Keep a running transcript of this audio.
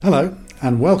Hello,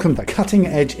 and welcome to the Cutting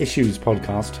Edge Issues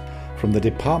podcast from the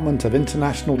Department of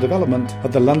International Development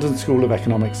at the London School of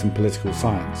Economics and Political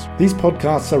Science. These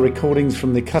podcasts are recordings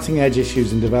from the Cutting Edge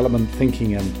Issues in Development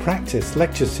Thinking and Practice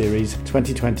lecture series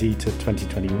 2020 to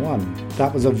 2021.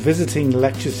 That was a visiting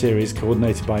lecture series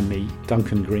coordinated by me,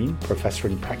 Duncan Green, Professor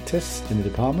in Practice in the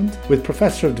department, with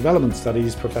Professor of Development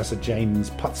Studies, Professor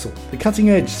James Putzel. The Cutting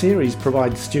Edge series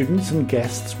provides students and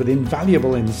guests with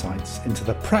invaluable insights into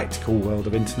the practical world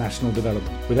of international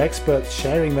development, with experts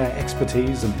sharing their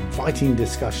expertise and inviting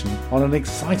discussion on an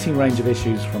exciting range of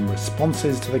issues from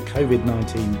responses to the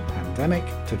COVID-19 pandemic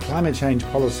to climate change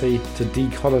policy to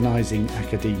decolonising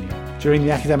academia. During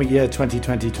the academic year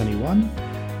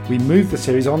 2020-21, we moved the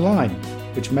series online,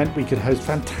 which meant we could host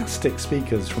fantastic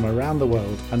speakers from around the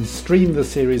world and stream the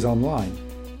series online,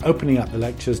 opening up the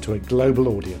lectures to a global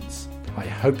audience. I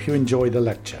hope you enjoy the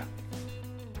lecture.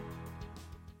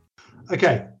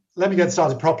 Okay, let me get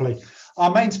started properly. Our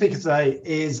main speaker today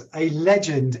is a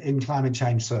legend in climate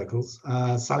change circles,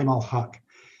 Salim Al-Haq.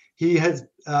 He is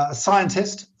a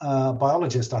scientist,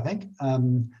 biologist, I think,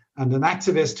 and an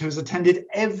activist who's attended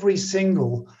every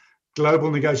single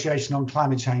global negotiation on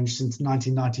climate change since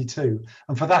 1992.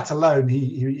 And for that alone,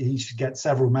 he should get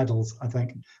several medals, I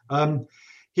think.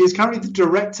 He is currently the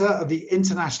director of the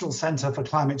International Centre for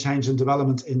Climate Change and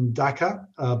Development in Dhaka,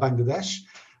 Bangladesh,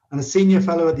 and a senior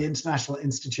fellow at the International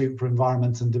Institute for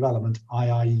Environment and Development,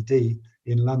 IIED,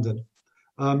 in London.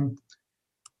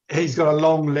 He's got a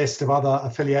long list of other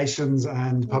affiliations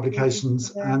and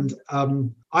publications, and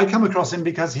I come across him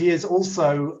because he is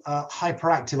also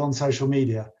hyperactive on social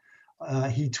media.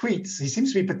 He tweets. He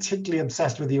seems to be particularly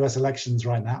obsessed with the US elections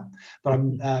right now, but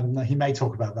he may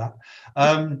talk about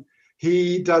that.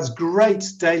 He does great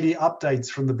daily updates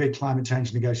from the big climate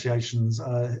change negotiations,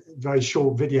 very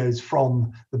short videos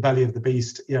from the belly of the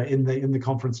beast, in the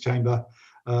conference chamber,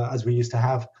 as we used to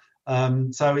have.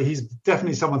 So he's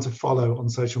definitely someone to follow on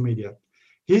social media.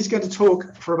 He's going to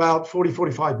talk for about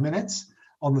 45 minutes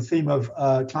on the theme of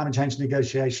climate change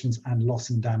negotiations and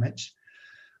loss and damage.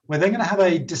 We're then going to have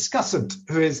a discussant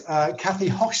who is Kathy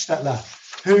Hochstetler,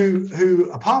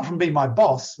 who, apart from being my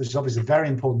boss, which is obviously a very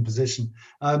important position,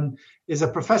 is a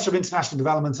professor of international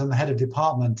development and the head of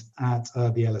department at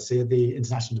the LSE, the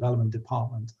International Development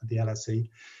Department at the LSE.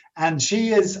 And she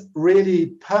is really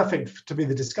perfect to be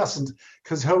the discussant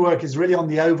because her work is really on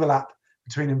the overlap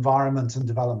between environment and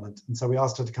development. And so we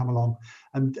asked her to come along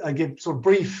and give sort of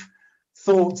brief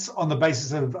thoughts on the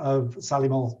basis of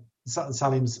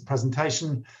Salim's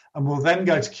presentation. And we'll then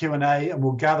go to Q&A and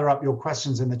we'll gather up your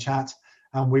questions in the chat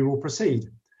and we will proceed.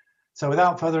 So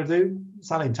without further ado,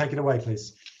 Salim, take it away,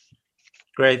 please.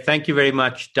 Great. Thank you very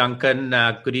much, Duncan.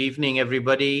 Good evening,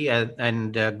 everybody,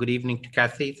 and good evening to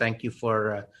Kathy. Thank you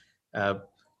for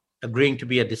agreeing to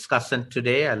be a discussant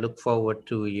today. I look forward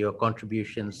to your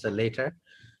contributions later.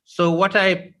 So what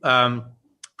I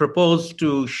propose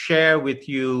to share with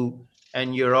you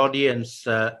and your audience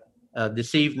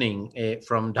this evening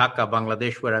from Dhaka,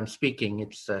 Bangladesh, where I'm speaking,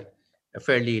 it's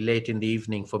fairly late in the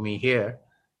evening for me here,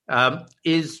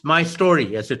 is my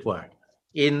story, as it were,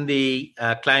 in the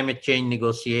climate change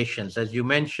negotiations. As you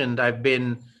mentioned, I've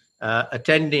been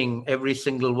attending every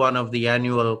single one of the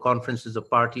annual conferences of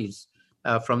parties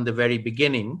from the very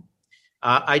beginning.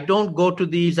 I don't go to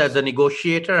these as a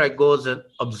negotiator, I go as an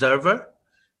observer,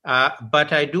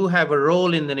 but I do have a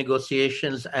role in the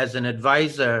negotiations as an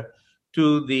advisor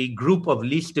to the group of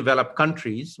least developed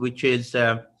countries, which is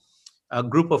a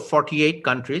group of 48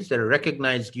 countries. They're a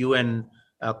recognized UN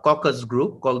caucus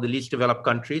group called the least developed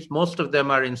countries. Most of them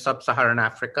are in sub-Saharan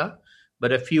Africa,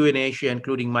 but a few in Asia,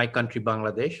 including my country,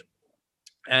 Bangladesh.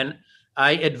 And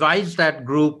I advise that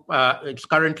group. It's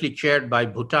currently chaired by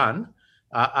Bhutan.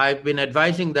 I've been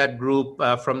advising that group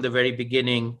from the very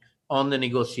beginning on the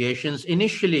negotiations,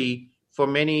 initially for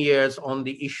many years on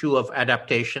the issue of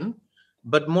adaptation,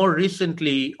 but more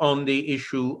recently on the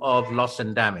issue of loss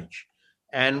and damage.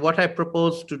 And what I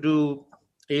propose to do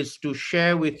is to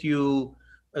share with you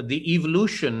the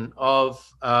evolution of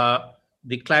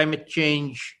the climate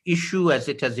change issue as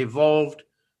it has evolved,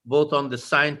 both on the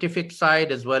scientific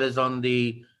side as well as on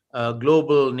the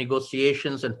global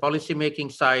negotiations and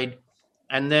policymaking side,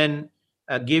 and then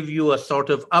give you a sort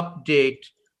of update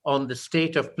on the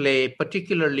state of play,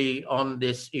 particularly on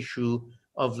this issue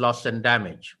of loss and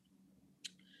damage.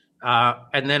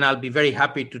 And then I'll be very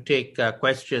happy to take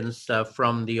questions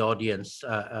from the audience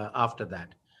after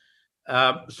that.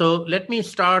 So let me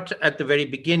start at the very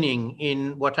beginning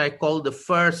in what I call the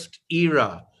first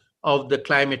era of the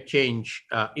climate change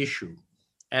issue.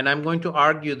 And I'm going to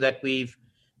argue that we've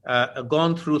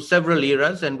gone through several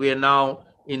eras and we are now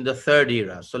in the third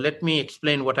era. So let me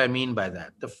explain what I mean by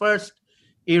that. The first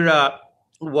era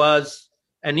was,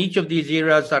 and each of these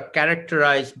eras are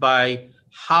characterized by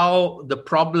how the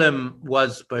problem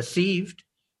was perceived,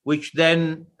 which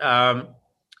then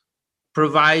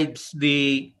provides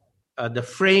the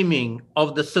framing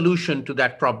of the solution to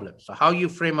that problem. So how you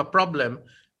frame a problem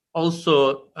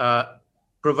also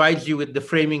provides you with the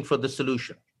framing for the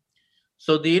solution.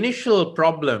 So the initial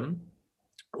problem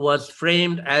was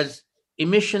framed as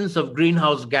emissions of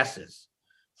greenhouse gases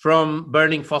from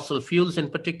burning fossil fuels, in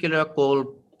particular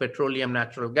coal, petroleum,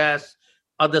 natural gas,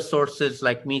 other sources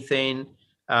like methane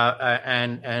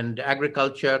and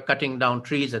agriculture, cutting down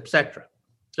trees, etc.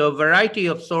 So a variety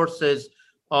of sources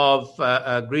of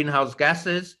greenhouse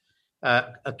gases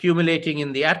accumulating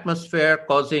in the atmosphere,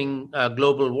 causing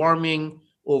global warming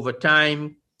over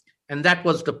time, and that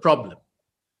was the problem.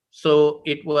 So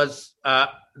it was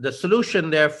the solution,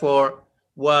 therefore,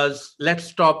 was let's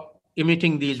stop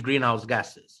emitting these greenhouse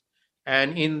gases.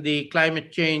 And in the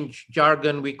climate change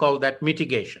jargon, we call that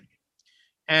mitigation.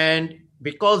 And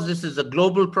because this is a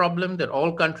global problem that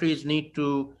all countries need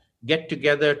to get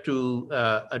together to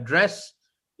address,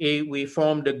 we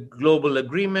formed a global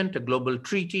agreement, a global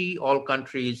treaty. All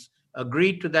countries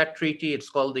agreed to that treaty. It's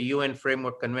called the UN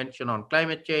Framework Convention on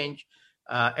Climate Change.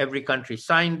 Every country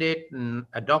signed it and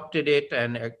adopted it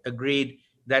and agreed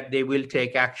that they will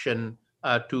take action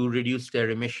to reduce their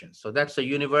emissions. So that's a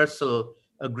universal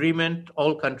agreement.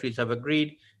 All countries have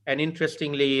agreed. And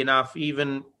interestingly enough,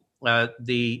 even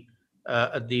the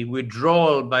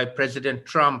withdrawal by President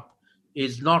Trump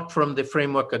is not from the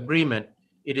framework agreement.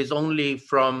 It is only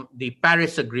from the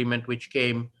Paris Agreement, which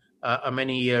came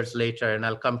many years later, and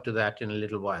I'll come to that in a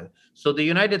little while. So the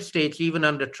United States, even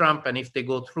under Trump, and if they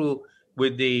go through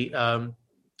with the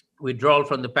withdrawal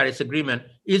from the Paris Agreement,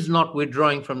 is not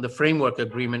withdrawing from the framework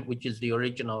agreement, which is the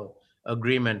original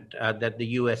agreement that the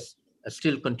US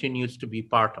still continues to be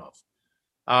part of.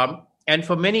 And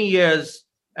for many years,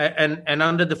 and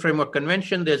under the Framework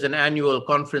Convention, there's an annual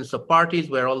conference of parties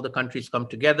where all the countries come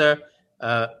together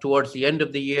towards the end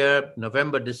of the year,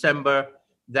 November, December.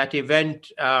 That event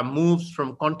moves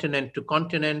from continent to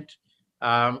continent,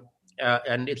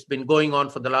 and it's been going on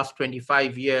for the last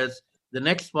 25 years. The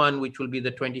next one, which will be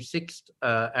the 26th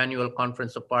annual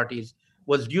Conference of Parties,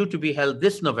 was due to be held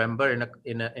this November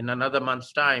in another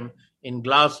month's time in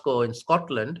Glasgow in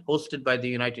Scotland, hosted by the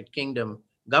United Kingdom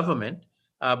government.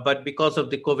 But because of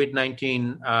the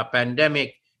COVID-19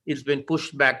 pandemic, it's been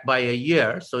pushed back by a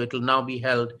year. So it will now be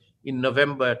held in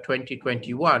November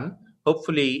 2021.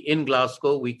 Hopefully in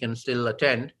Glasgow, we can still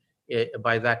attend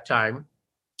by that time.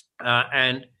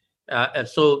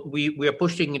 So we are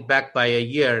pushing it back by a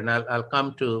year, and I'll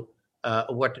come to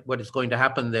what is going to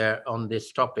happen there on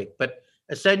this topic. But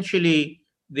essentially,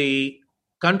 the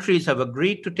countries have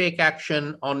agreed to take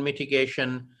action on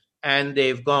mitigation, and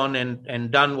they've gone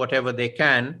and done whatever they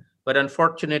can, but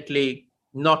unfortunately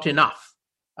not enough.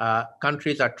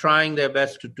 Countries are trying their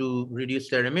best to reduce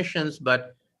their emissions,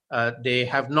 but they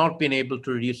have not been able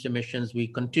to reduce emissions. We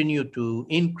continue to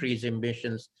increase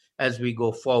emissions as we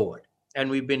go forward. And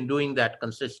we've been doing that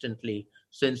consistently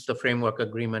since the framework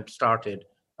agreement started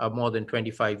more than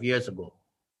 25 years ago.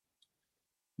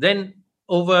 Then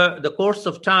over the course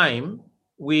of time,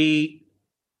 we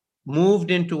moved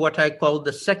into what I call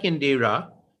the second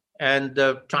era. And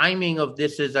the timing of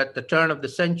this is at the turn of the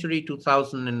century,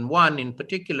 2001 in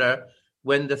particular,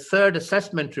 when the third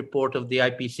assessment report of the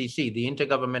IPCC, the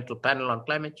Intergovernmental Panel on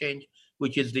Climate Change,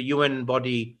 which is the UN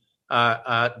body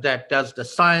that does the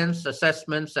science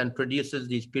assessments and produces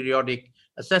these periodic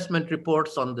assessment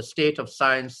reports on the state of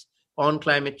science on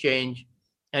climate change.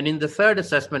 And in the third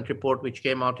assessment report, which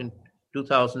came out in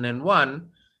 2001,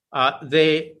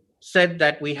 they said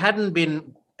that we hadn't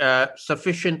been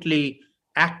sufficiently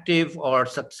active or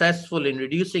successful in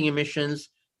reducing emissions.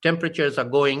 Temperatures are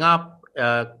going up,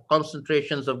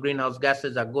 concentrations of greenhouse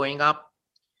gases are going up.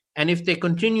 And if they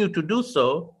continue to do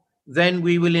so, then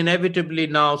we will inevitably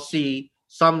now see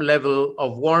some level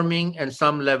of warming and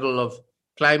some level of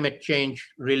climate change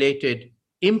related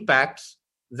impacts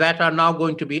that are now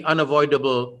going to be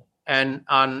unavoidable, and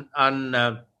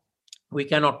we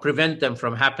cannot prevent them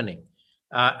from happening.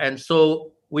 And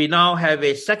so we now have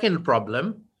a second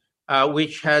problem,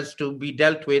 which has to be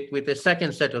dealt with a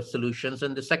second set of solutions.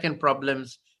 And the second problem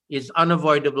is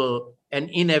unavoidable and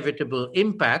inevitable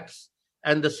impacts.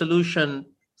 And the solution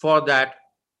for that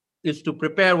is to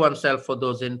prepare oneself for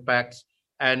those impacts.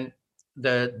 And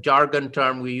the jargon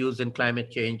term we use in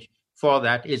climate change for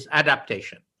that is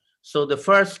adaptation. So the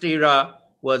first era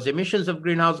was emissions of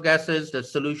greenhouse gases, the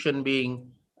solution being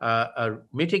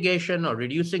mitigation or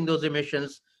reducing those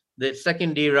emissions. The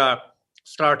second era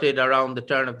started around the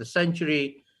turn of the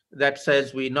century that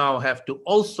says we now have to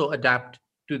also adapt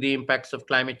to the impacts of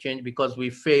climate change because we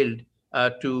failed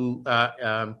to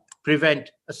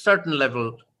prevent a certain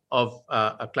level of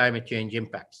climate change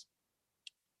impacts.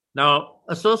 Now,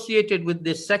 associated with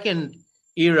this second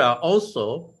era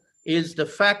also is the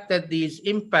fact that these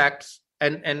impacts,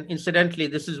 and incidentally,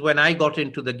 this is when I got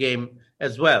into the game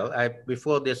as well.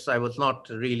 Before this, I was not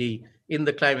really in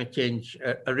the climate change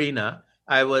arena.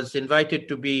 I was invited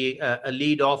to be a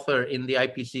lead author in the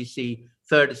IPCC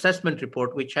third assessment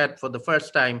report, which had for the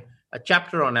first time a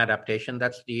chapter on adaptation.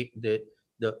 That's the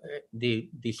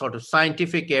sort of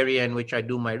scientific area in which I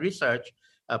do my research,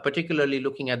 particularly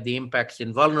looking at the impacts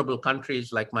in vulnerable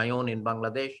countries like my own in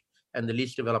Bangladesh and the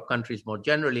least developed countries more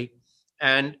generally.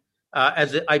 And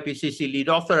as an IPCC lead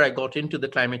author, I got into the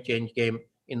climate change game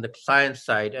in the science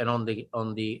side and on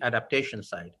the adaptation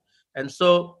side. And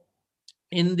so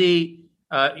in the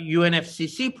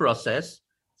UNFCCC process,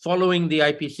 following the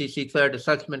IPCC third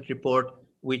assessment report,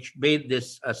 which made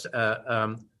this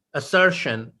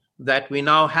assertion that we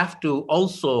now have to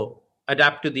also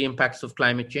adapt to the impacts of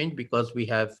climate change because we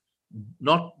have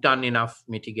not done enough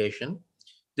mitigation.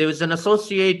 There was an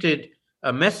associated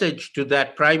message to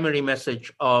that primary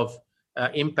message of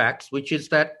impacts, which is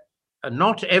that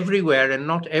not everywhere and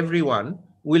not everyone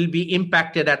will be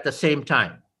impacted at the same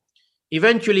time.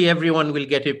 Eventually, everyone will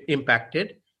get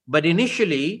impacted, but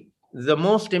initially, the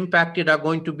most impacted are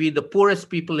going to be the poorest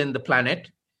people in the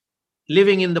planet,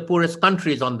 living in the poorest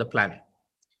countries on the planet.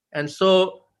 And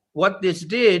so what this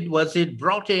did was it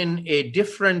brought in a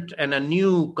different and a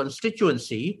new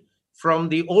constituency from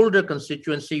the older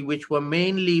constituency, which were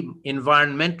mainly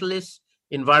environmentalists.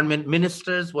 Environment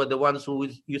ministers were the ones who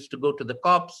used to go to the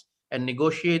COPs and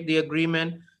negotiate the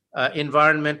agreement.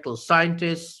 Environmental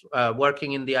scientists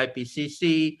working in the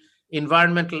IPCC,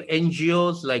 environmental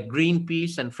NGOs like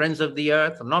Greenpeace and Friends of the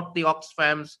Earth, not the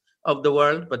Oxfams of the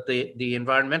world, but the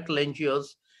environmental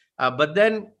NGOs. But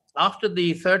then after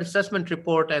the third assessment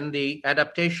report and the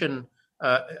adaptation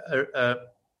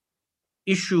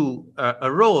issue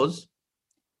arose,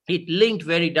 it linked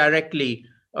very directly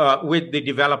with the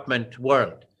development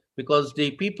world, because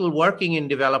the people working in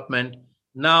development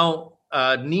now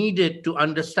needed to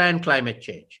understand climate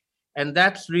change. And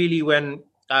that's really when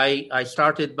I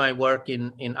started my work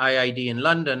in IIED in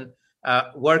London,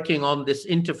 working on this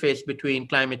interface between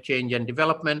climate change and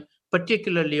development,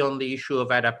 particularly on the issue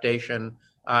of adaptation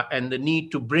and the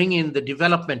need to bring in the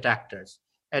development actors.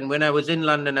 And when I was in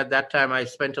London at that time, I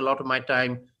spent a lot of my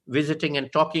time visiting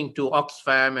and talking to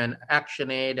Oxfam and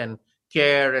ActionAid and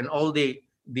CARE and all the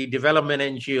development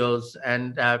NGOs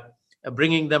and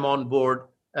bringing them on board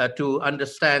to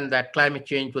understand that climate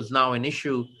change was now an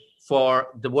issue for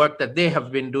the work that they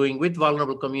have been doing with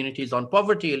vulnerable communities on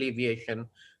poverty alleviation.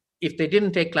 If they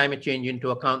didn't take climate change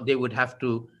into account, they would have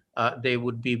to, they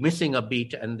would be missing a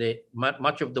beat, and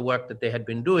much of the work that they had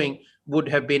been doing would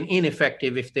have been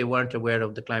ineffective if they weren't aware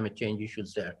of the climate change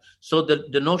issues there. So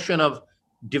the notion of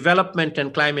development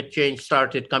and climate change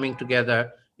started coming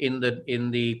together in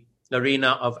the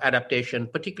arena of adaptation,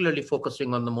 particularly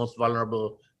focusing on the most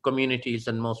vulnerable communities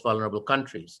and most vulnerable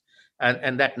countries.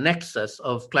 And that nexus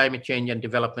of climate change and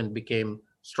development became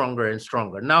stronger and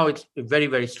stronger. Now it's very,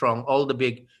 very strong. All the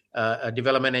big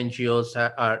development NGOs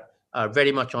are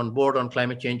very much on board on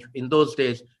climate change. In those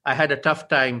days, I had a tough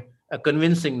time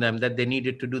convincing them that they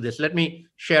needed to do this. Let me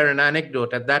share an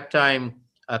anecdote. At that time,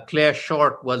 Claire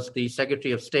Short was the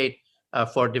Secretary of State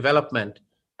for Development,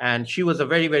 and she was a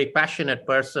very, very passionate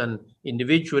person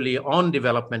individually on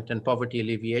development and poverty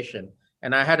alleviation.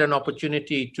 And I had an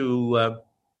opportunity to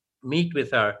meet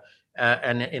with her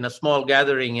and in a small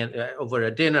gathering over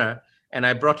a dinner, and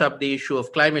I brought up the issue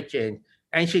of climate change.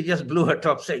 And she just blew her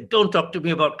top, saying, "Don't talk to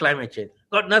me about climate change.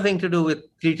 Got nothing to do with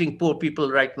treating poor people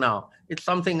right now. It's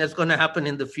something that's going to happen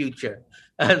in the future."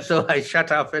 And so I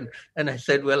shut up and I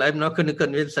said, well, I'm not going to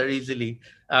convince her easily.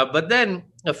 But then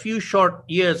a few short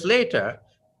years later,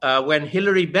 when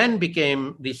Hilary Benn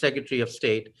became the Secretary of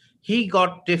State, he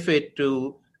got DFID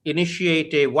to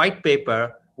initiate a white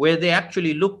paper where they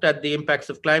actually looked at the impacts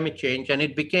of climate change, and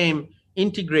it became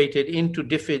integrated into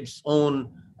DFID's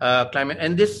own climate.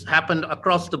 And this happened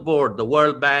across the board. The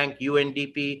World Bank,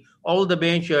 UNDP, all the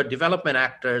major development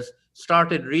actors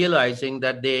started realizing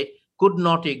that they could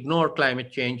not ignore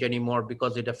climate change anymore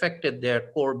because it affected their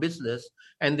core business,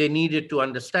 and they needed to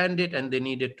understand it and they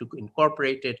needed to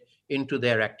incorporate it into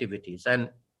their activities. And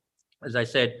as I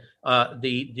said,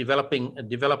 the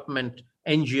development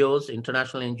NGOs,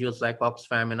 international NGOs like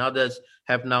Oxfam and others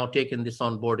have now taken this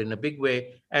on board in a big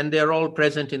way, and they're all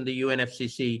present in the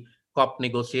UNFCCC COP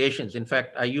negotiations. In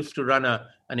fact, I used to run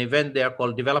an event there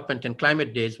called Development and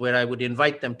Climate Days, where I would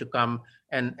invite them to come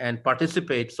and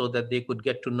participate so that they could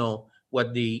get to know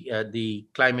what the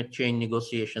climate change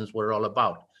negotiations were all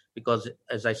about. Because,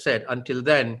 as I said, until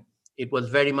then, it was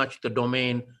very much the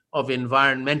domain of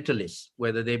environmentalists,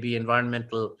 whether they be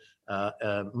environmental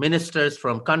ministers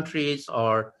from countries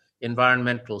or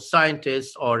environmental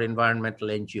scientists or environmental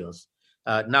NGOs.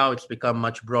 Now it's become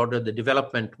much broader. The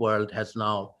development world has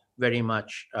now very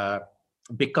much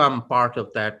become part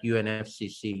of that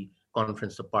UNFCCC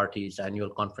Conference of Parties, annual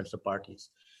Conference of Parties.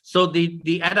 So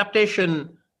the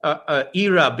adaptation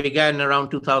era began around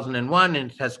 2001,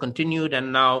 and it has continued,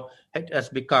 and now it has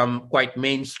become quite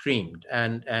mainstreamed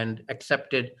and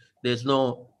accepted. There's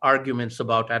no arguments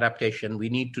about adaptation. We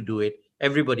need to do it.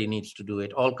 Everybody needs to do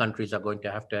it. All countries are going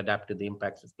to have to adapt to the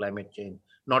impacts of climate change,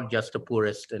 not just the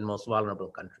poorest and most vulnerable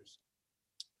countries.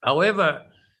 However,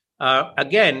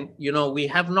 again, we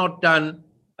have not done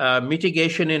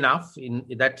mitigation enough.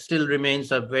 That still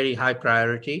remains a very high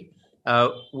priority.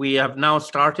 We have now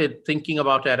started thinking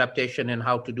about adaptation and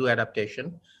how to do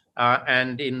adaptation.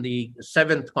 And in the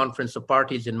 7th Conference of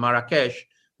Parties in Marrakesh,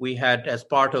 we had, as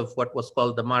part of what was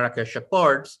called the Marrakesh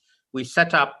Accords, we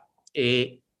set up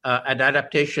an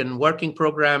adaptation working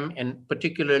program, and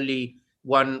particularly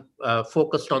one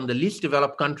focused on the least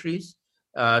developed countries,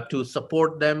 to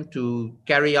support them to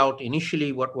carry out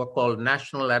initially what were called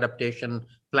national adaptation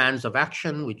plans of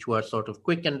action, which were sort of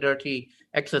quick and dirty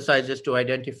exercises to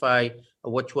identify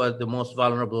which were the most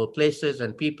vulnerable places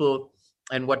and people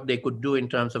and what they could do in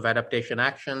terms of adaptation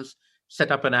actions,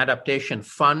 set up an adaptation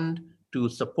fund to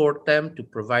support them, to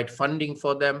provide funding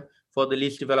for them, for the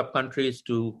least developed countries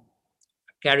to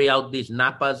carry out these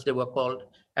NAPAs, they were called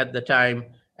at the time.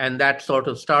 And that sort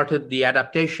of started the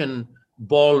adaptation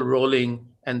ball rolling,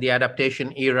 and the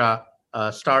adaptation era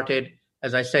started,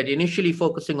 as I said, initially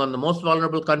focusing on the most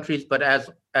vulnerable countries, but as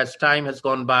time has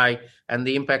gone by and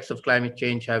the impacts of climate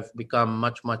change have become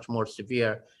much, much more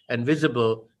severe and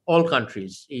visible, all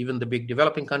countries, even the big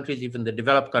developing countries, even the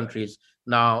developed countries,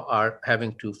 now are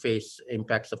having to face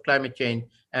impacts of climate change,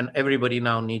 and everybody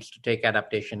now needs to take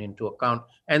adaptation into account,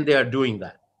 and they are doing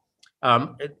that.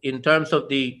 In terms of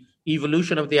the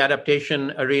evolution of the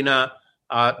adaptation arena,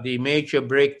 the major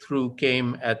breakthrough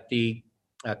came at the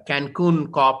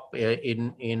Cancun COP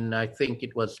in I think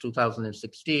it was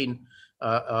 2016,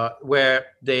 where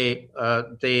they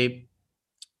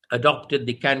adopted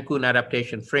the Cancun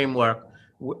adaptation framework,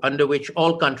 under which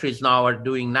all countries now are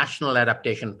doing national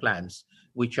adaptation plans,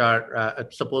 which are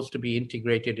supposed to be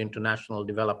integrated into national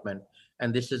development.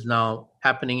 And this is now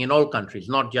happening in all countries,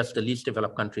 not just the least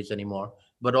developed countries anymore,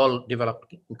 but all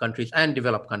developed countries and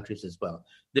developed countries as well.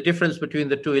 The difference between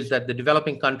the two is that the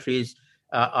developing countries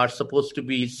are supposed to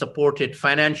be supported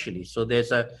financially. So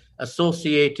there's an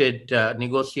associated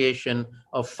negotiation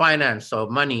of finance or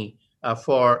money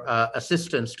for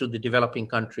assistance to the developing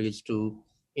countries to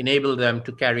enable them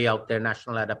to carry out their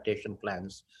national adaptation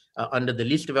plans under the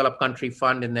Least Developed Country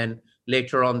Fund. And then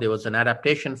later on, there was an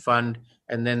adaptation fund.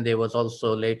 And then there was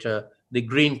also later the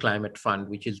Green Climate Fund,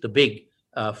 which is the big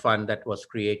fund that was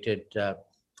created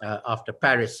after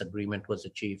Paris Agreement was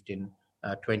achieved in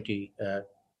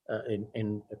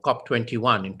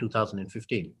COP21 in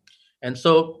 2015. And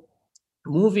so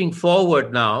moving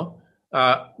forward now,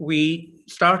 we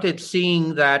started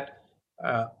seeing that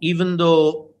even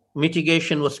though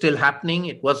mitigation was still happening,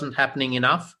 it wasn't happening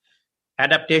enough.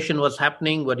 Adaptation was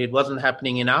happening, but it wasn't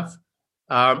happening enough.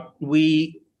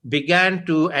 We began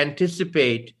to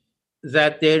anticipate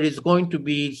that there is going to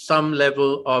be some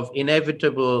level of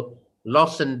inevitable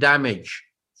loss and damage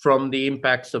from the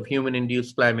impacts of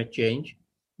human-induced climate change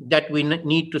that we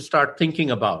need to start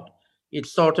thinking about. It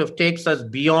sort of takes us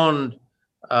beyond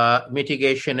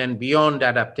mitigation and beyond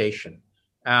adaptation.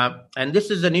 And this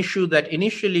is an issue that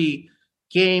initially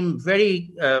came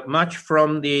very much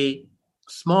from the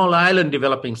small island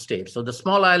developing states. So the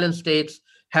small island states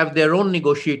have their own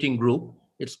negotiating group.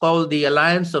 It's called the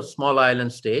Alliance of Small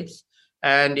Island States,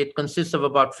 and it consists of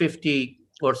about 50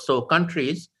 or so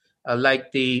countries,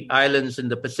 like the islands in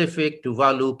the Pacific,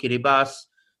 Tuvalu, Kiribati,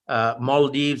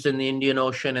 Maldives in the Indian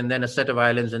Ocean, and then a set of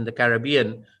islands in the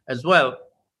Caribbean as well.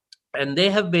 And they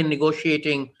have been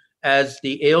negotiating as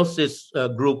the AOSIS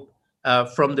group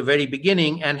from the very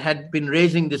beginning, and had been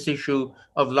raising this issue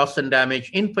of loss and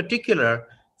damage, in particular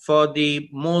for the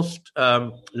most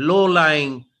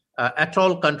low-lying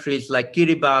atoll countries like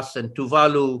Kiribati and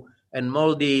Tuvalu and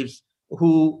Maldives,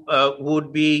 who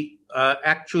would be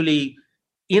actually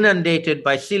inundated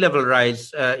by sea level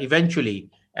rise eventually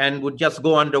and would just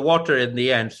go underwater in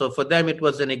the end. So for them, it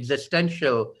was an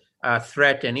existential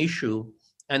threat and issue.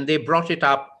 and they brought it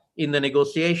up in the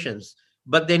negotiations,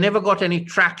 but they never got any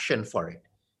traction for it.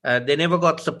 They never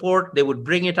got support. They would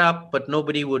bring it up, but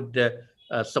nobody would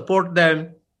support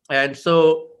them. And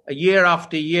so year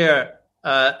after year,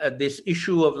 this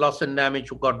issue of loss and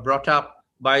damage got brought up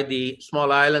by the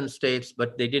small island states,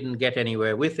 but they didn't get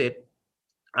anywhere with it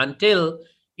until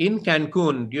in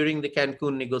Cancun, during the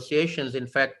Cancun negotiations. In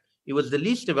fact, it was the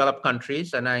least developed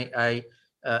countries, and I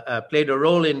played a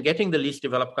role in getting the least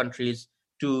developed countries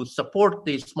to support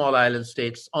these small island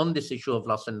states on this issue of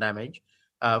loss and damage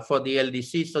for the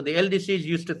LDCs. So the LDCs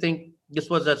used to think this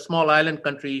was a small island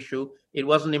country issue. It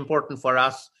wasn't important for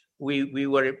us. We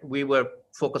were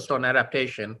focused on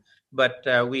adaptation, but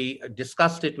we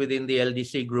discussed it within the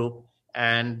LDC group,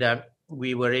 and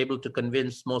we were able to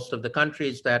convince most of the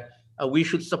countries that we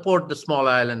should support the small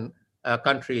island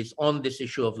countries on this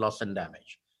issue of loss and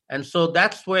damage. And so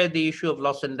that's where the issue of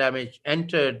loss and damage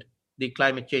entered the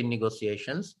climate change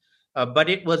negotiations. But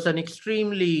it was an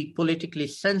extremely politically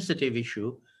sensitive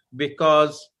issue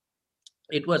because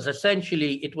it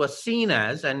was seen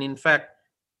as, and in fact,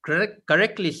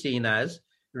 correctly seen as,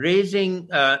 raising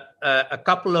a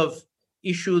couple of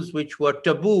issues which were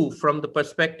taboo from the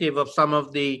perspective of some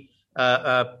of the,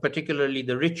 particularly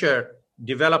the richer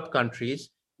developed countries,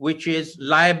 which is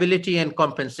liability and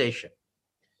compensation.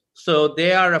 So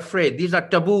they are afraid. These are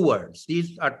taboo words.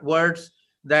 These are words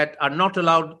that are not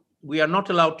allowed. We are not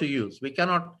allowed to use. We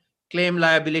cannot claim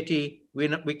liability.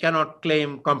 We cannot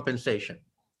claim compensation.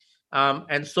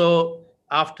 And so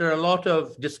after a lot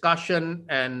of discussion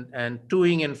and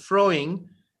toing and froing,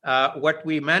 what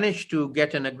we managed to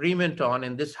get an agreement on,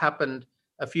 and this happened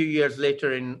a few years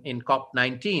later in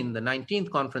COP19, the 19th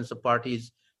Conference of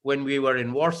Parties, when we were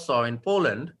in Warsaw in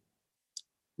Poland,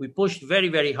 we pushed very,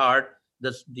 very hard.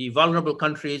 The vulnerable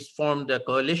countries formed a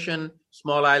coalition,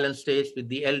 small island states, with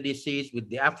the LDCs, with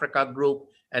the Africa group,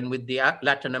 and with the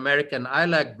Latin American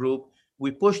ILAC group.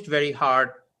 We pushed very hard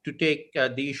to take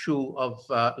the issue of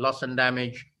loss and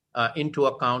damage into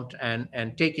account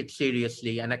and take it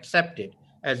seriously and accept it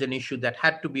as an issue that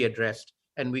had to be addressed,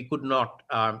 and we could not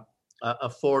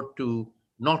afford to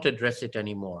not address it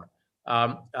anymore.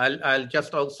 I'll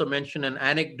just also mention an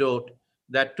anecdote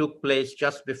that took place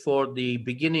just before the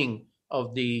beginning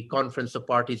of the Conference of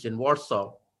Parties in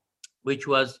Warsaw, which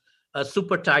was a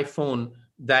super typhoon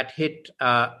that hit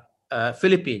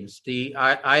Philippines, the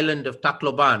island of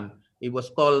Tacloban. It was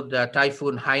called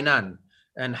Typhoon Haiyan.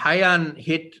 And Haiyan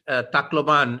hit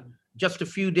Tacloban just a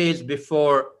few days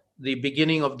before the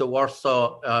beginning of the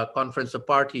Warsaw Conference of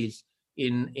Parties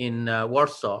in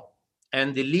Warsaw.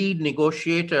 And the lead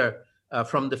negotiator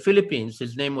from the Philippines,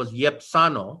 his name was Yep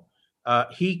Sano.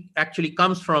 He actually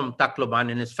comes from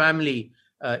Tacloban, and his family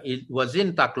was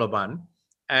in Tacloban.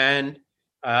 And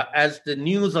as the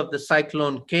news of the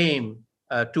cyclone came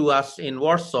to us in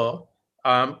Warsaw,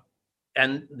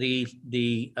 and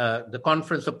the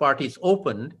Conference of Parties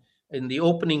opened, in the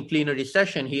opening plenary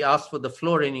session, he asked for the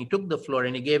floor, and he took the floor,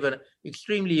 and he gave an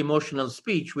extremely emotional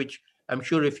speech, which I'm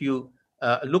sure if you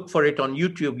look for it on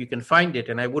YouTube, you can find it,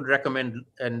 and I would recommend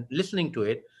listening to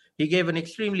it. He gave an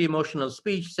extremely emotional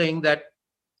speech saying that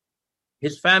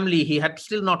his family, he had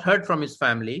still not heard from his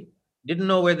family, didn't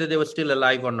know whether they were still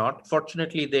alive or not.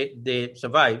 Fortunately, they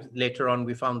survived. Later on,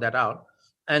 we found that out.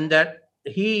 And that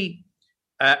he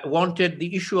wanted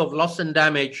the issue of loss and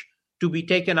damage to be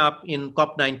taken up in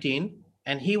COP19,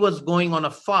 and he was going on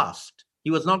a fast.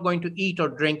 He was not going to eat or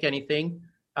drink anything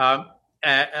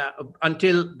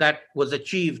until that was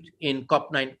achieved in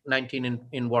COP19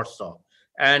 in Warsaw.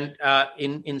 And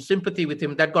in sympathy with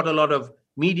him, that got a lot of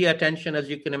media attention, as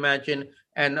you can imagine,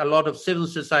 and a lot of civil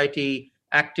society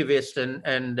activists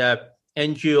and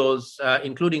NGOs,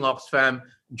 including Oxfam,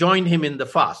 joined him in the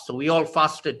fast. So we all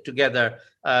fasted together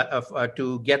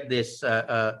to get this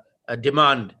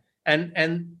demand.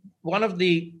 And one of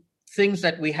the things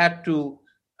that we had to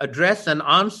address and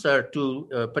answer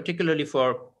to, particularly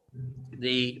for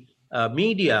the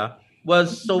media,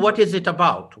 was, so what is it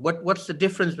about? What's the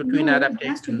difference between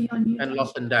adaptation and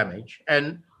loss and damage?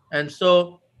 And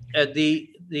so the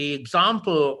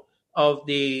example of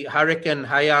the Hurricane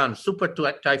Haiyan, Super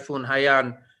Typhoon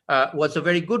Haiyan, was a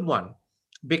very good one,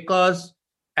 because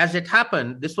as it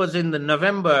happened, this was in the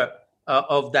November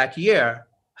of that year.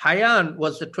 Haiyan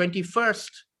was the 21st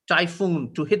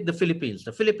typhoon to hit the Philippines.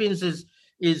 The Philippines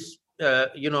is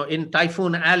in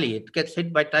Typhoon Alley. It gets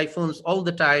hit by typhoons all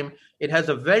the time. It has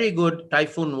a very good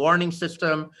typhoon warning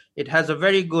system. It has a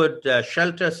very good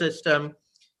shelter system.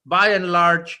 By and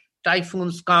large,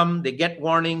 typhoons come, they get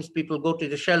warnings, people go to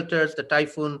the shelters, the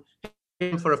typhoon hits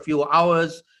them for a few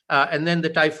hours, and then the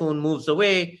typhoon moves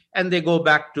away, and they go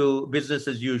back to business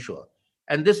as usual.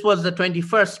 And this was the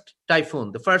 21st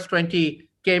typhoon. The first 20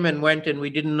 came and went, and we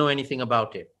didn't know anything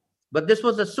about it. But this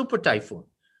was a super typhoon.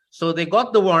 So they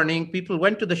got the warning, people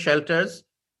went to the shelters,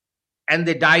 and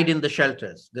they died in the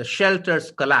shelters. The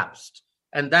shelters collapsed.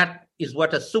 And that is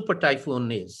what a super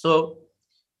typhoon is. So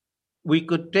we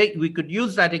could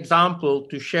use that example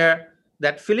to share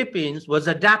that Philippines was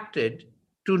adapted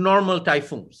to normal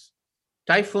typhoons.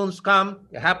 Typhoons come,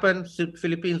 they happen,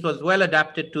 Philippines was well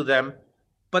adapted to them,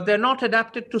 but they're not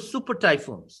adapted to super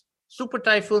typhoons. Super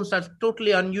typhoons are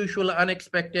totally unusual,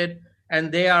 unexpected,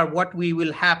 and they are what we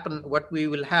will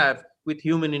have with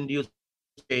human-induced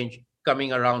change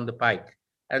coming around the pike.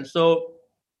 And so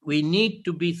we need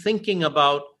to be thinking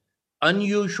about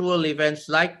unusual events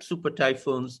like super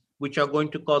typhoons, which are going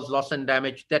to cause loss and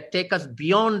damage that take us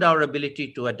beyond our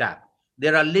ability to adapt.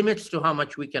 There are limits to how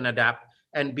much we can adapt,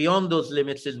 and beyond those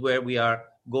limits is where we are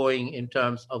going in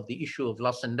terms of the issue of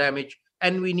loss and damage,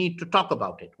 and we need to talk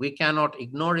about it. We cannot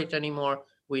ignore it anymore.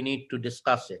 We need to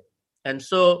discuss it. And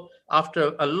so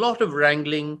after a lot of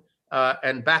wrangling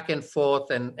and back and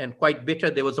forth and quite bitter,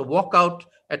 there was a walkout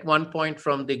at one point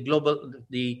from the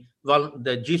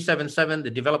G77,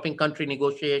 the developing country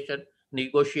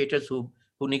negotiators who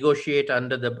negotiate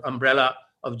under the umbrella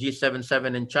of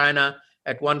G77 in China.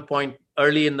 At one point,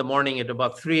 early in the morning, at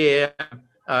about 3 a.m.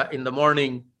 In the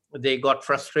morning, they got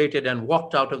frustrated and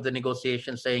walked out of the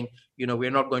negotiation, saying,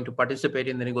 we're not going to participate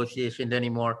in the negotiations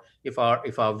anymore if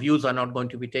our views are not going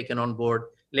to be taken on board.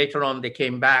 Later on, they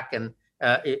came back, and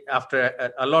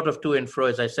after a lot of to and fro,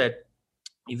 as I said,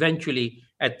 eventually,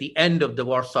 at the end of the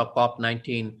Warsaw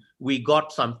COP19, we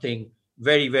got something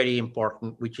very, very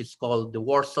important, which is called the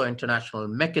Warsaw International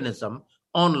Mechanism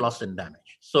on Loss and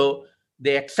Damage. So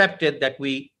they accepted that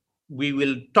we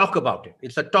will talk about it.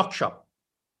 It's a talk shop,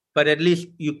 but at least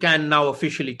you can now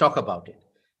officially talk about it.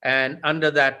 And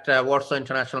under that Warsaw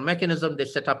International Mechanism, they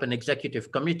set up an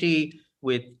executive committee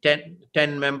with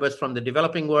 10 members from the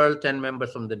developing world, 10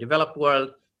 members from the developed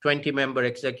world, 20-member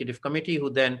executive committee, who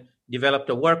then developed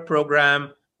a work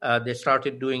program. They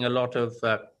started doing a lot of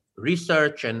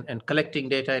research and collecting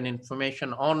data and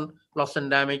information on loss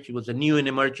and damage. It was a new and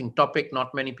emerging topic.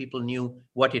 Not many people knew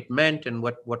what it meant and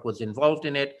what was involved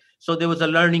in it. So there was a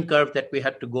learning curve that we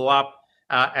had to go up.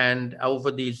 And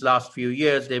over these last few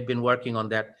years, they've been working on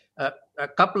that. A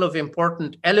couple of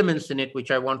important elements in it, which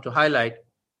I want to highlight.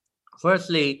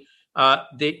 Firstly,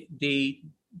 the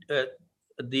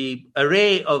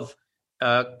array of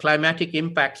climatic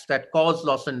impacts that cause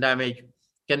loss and damage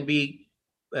can be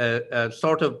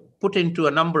sort of put into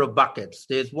a number of buckets.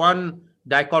 There's one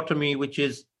dichotomy, which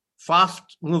is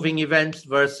fast-moving events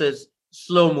versus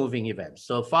slow-moving events.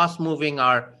 So fast-moving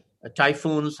are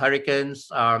typhoons, hurricanes,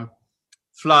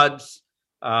 floods,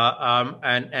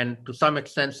 and to some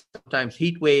extent, sometimes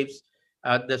heat waves.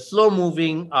 The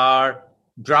slow-moving are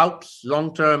droughts,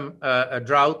 long-term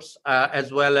droughts,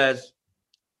 as well as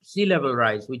sea level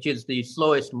rise, which is the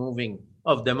slowest moving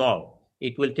of them all.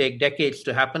 It will take decades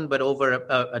to happen, but over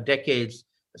a decades,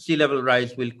 sea level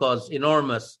rise will cause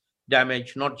enormous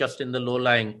damage, not just in the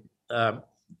low-lying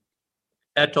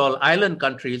atoll island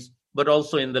countries, but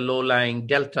also in the low-lying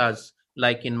deltas,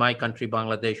 like in my country,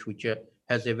 Bangladesh, which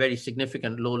has a very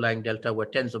significant low-lying delta where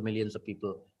tens of millions of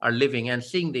people are living and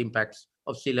seeing the impacts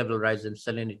of sea level rise and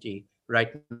salinity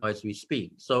right now as we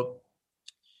speak. So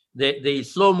the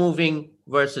slow-moving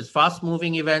versus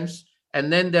fast-moving events.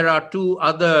 And then there are two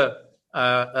other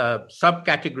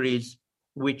subcategories,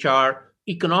 which are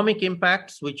economic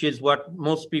impacts, which is what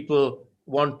most people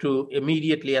want to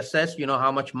immediately assess.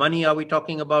 How much money are we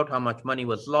talking about? How much money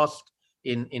was lost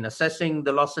in assessing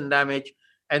the loss and damage?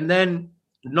 And then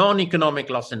non-economic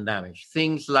loss and damage,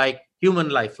 things like human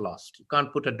life lost. You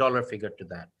can't put a dollar figure to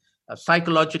that.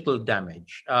 Psychological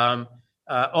damage,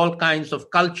 all kinds of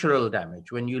cultural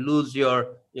damage. When you lose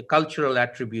your cultural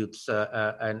attributes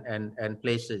and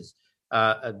places,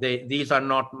 these are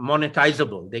not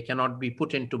monetizable. They cannot be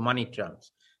put into money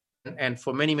terms. And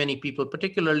for many, many people,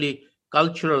 particularly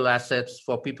cultural assets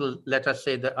for people, let us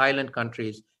say the island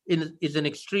countries, is an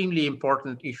extremely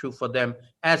important issue for them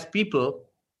as people,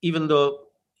 even though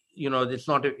it's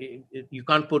not. You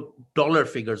can't put dollar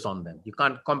figures on them. You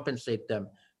can't compensate them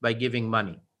by giving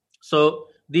money. So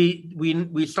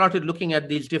we started looking at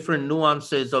these different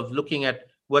nuances of looking at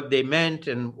what they meant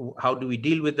and how do we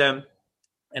deal with them.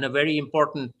 And a very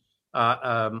important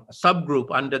subgroup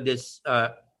under this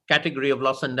category of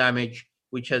loss and damage,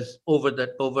 which has over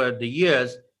the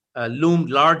years loomed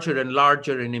larger and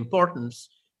larger in importance,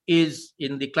 is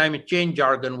in the climate change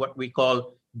jargon what we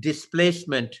call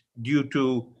displacement due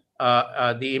to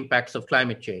the impacts of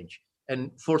climate change, and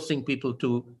forcing people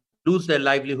to lose their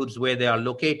livelihoods where they are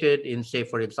located in, say,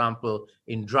 for example,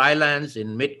 in drylands,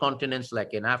 in mid-continents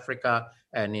like in Africa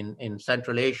and in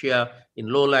Central Asia, in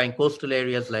low-lying coastal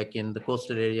areas like in the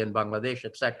coastal area in Bangladesh,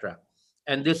 etc.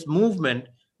 And this movement,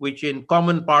 which in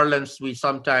common parlance we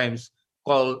sometimes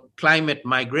call climate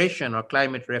migration or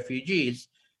climate refugees,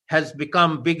 has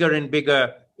become bigger and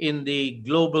bigger in the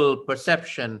global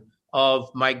perception of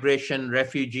migration,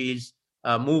 refugees,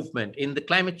 movement. In the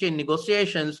climate change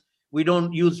negotiations, we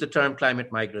don't use the term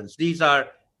climate migrants. These are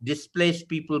displaced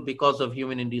people because of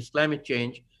human-induced climate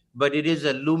change, but it is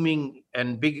a looming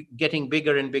and getting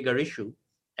bigger and bigger issue.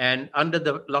 And under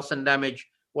the loss and damage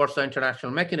Warsaw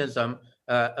International Mechanism,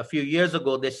 a few years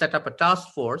ago, they set up a task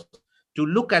force to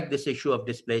look at this issue of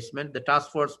displacement. The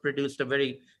task force produced a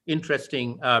very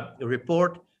interesting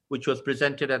report, which was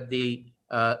presented at the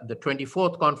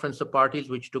 24th Conference of Parties,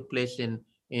 which took place in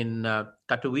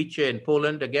Katowice in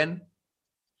Poland again.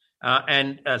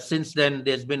 And since then,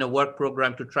 there's been a work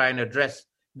program to try and address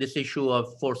this issue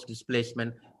of forced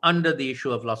displacement under the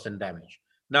issue of loss and damage.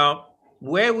 Now,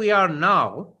 where we are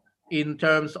now in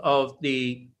terms of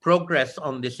the progress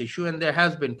on this issue, and there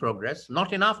has been progress,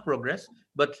 not enough progress,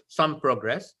 but some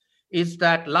progress, is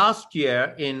that last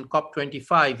year in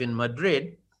COP25 in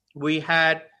Madrid, we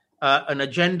had an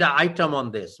agenda item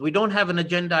on this. We don't have an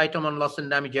agenda item on loss and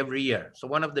damage every year. So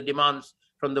one of the demands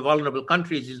from the vulnerable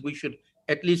countries is we should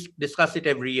at least discuss it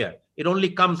every year. It only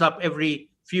comes up every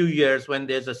few years when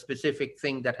there's a specific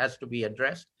thing that has to be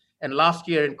addressed. And last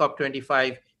year in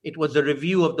COP25, it was a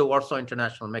review of the Warsaw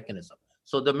International Mechanism.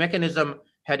 So the mechanism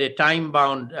had a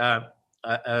time-bound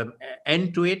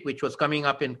end to it, which was coming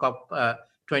up in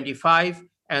COP25.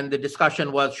 And the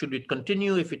discussion was, should it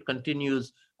continue? If it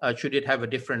continues, should it have a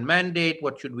different mandate?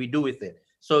 What should we do with it?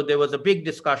 So there was a big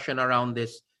discussion around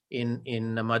this in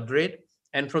Madrid.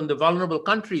 And from the vulnerable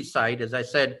countries side, as I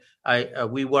said,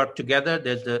 we work together.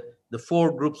 There's the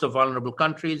four groups of vulnerable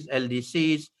countries,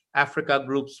 LDCs, Africa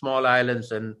group, small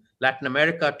islands, and Latin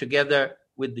America, together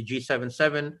with the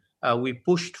G77. We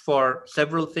pushed for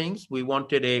several things. We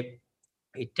wanted a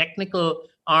technical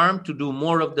arm to do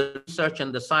more of the research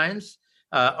and the science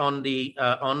on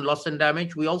loss and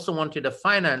damage. We also wanted a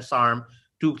finance arm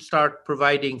to start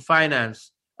providing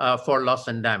finance for loss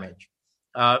and damage.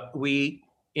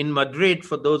 In Madrid,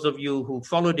 for those of you who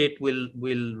followed it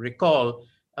will recall,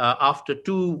 after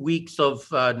 2 weeks of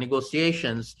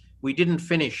negotiations, we didn't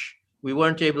finish. We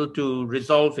weren't able to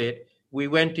resolve it.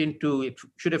 It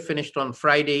should have finished on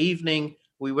Friday evening.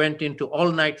 We went into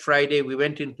all-night Friday. We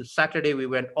went into Saturday. We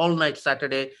went all-night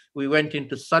Saturday. We went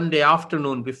into Sunday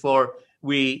afternoon before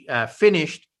we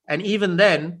finished. And even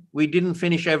then, we didn't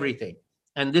finish everything.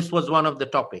 And this was one of the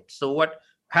topics. So what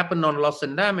happened on loss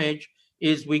and damage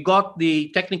is we got the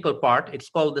technical part. It's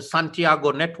called the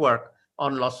Santiago Network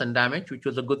on Loss and Damage, which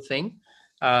was a good thing.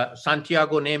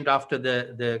 Santiago, named after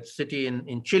the city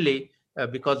in Chile,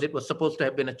 because it was supposed to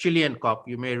have been a Chilean COP.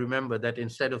 You may remember that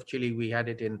instead of Chile, we had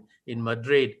it in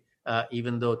Madrid,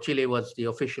 even though Chile was the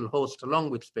official host along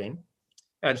with Spain.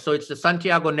 And so it's the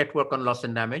Santiago Network on Loss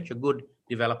and Damage, a good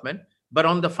development. But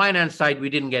on the finance side, we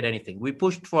didn't get anything. We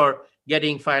pushed for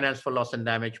getting finance for loss and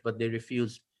damage, but they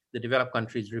refused. The developed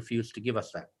countries refused to give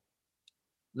us that.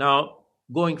 Now,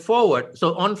 going forward,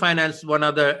 so on finance, one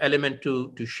other element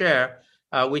to share,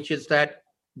 which is that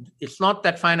it's not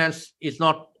that finance is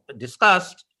not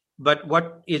discussed, but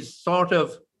what is sort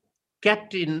of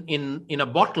kept in a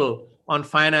bottle on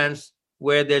finance,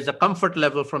 where there's a comfort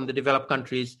level from the developed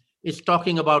countries, is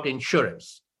talking about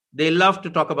insurance. They love to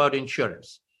talk about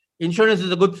insurance. Insurance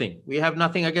is a good thing. We have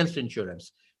nothing against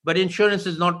insurance, but insurance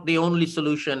is not the only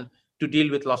solution to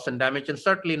deal with loss and damage, and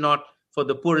certainly not for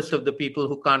the poorest of the people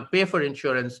who can't pay for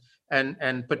insurance,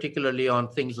 and particularly on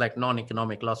things like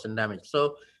non-economic loss and damage.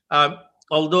 So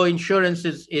although insurance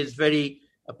is very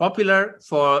popular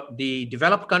for the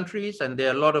developed countries, and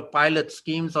there are a lot of pilot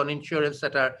schemes on insurance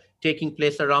that are taking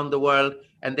place around the world,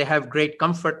 and they have great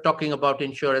comfort talking about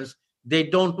insurance, they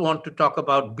don't want to talk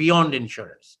about beyond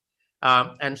insurance.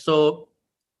 And so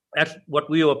that's what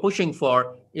we were pushing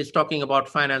for, is talking about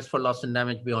finance for loss and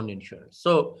damage beyond insurance.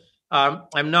 So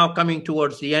I'm now coming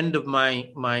towards the end of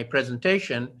my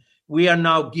presentation. We are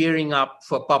now gearing up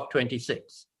for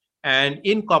COP26. And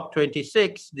in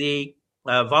COP26, the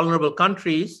vulnerable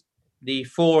countries, the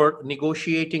four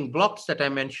negotiating blocs that I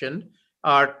mentioned,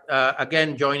 are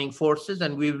again joining forces,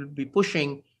 and we will be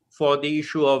pushing for the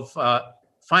issue of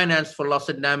finance for loss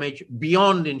and damage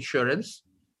beyond insurance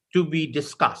to be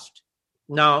discussed.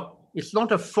 Now, it's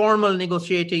not a formal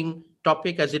negotiating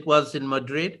topic as it was in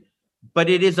Madrid, but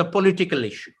it is a political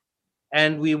issue.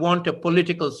 And we want a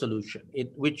political solution,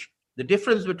 which the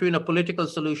difference between a political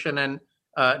solution and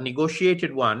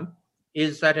negotiated one,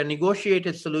 is that a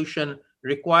negotiated solution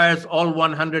requires all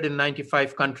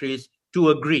 195 countries to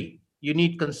agree. You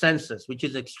need consensus, which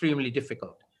is extremely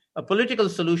difficult. A political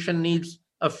solution needs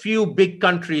a few big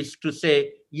countries to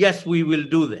say, yes, we will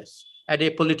do this at a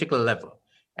political level.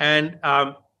 And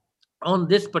on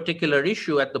this particular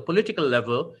issue at the political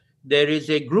level, there is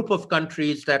a group of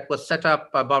countries that was set up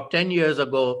about 10 years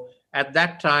ago, at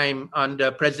that time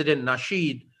under President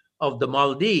Nasheed of the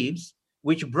Maldives,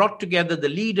 which brought together the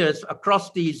leaders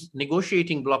across these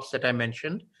negotiating blocks that I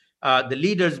mentioned, the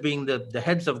leaders being the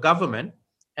heads of government,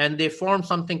 and they formed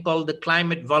something called the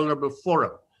Climate Vulnerable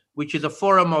Forum, which is a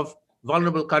forum of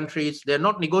vulnerable countries. They're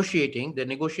not negotiating, they're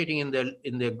negotiating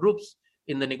in their groups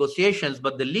in the negotiations,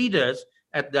 but the leaders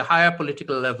at the higher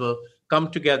political level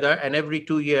come together, and every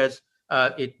 2 years,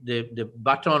 the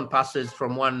baton passes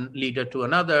from one leader to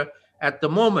another. At the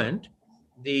moment,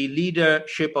 the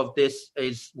leadership of this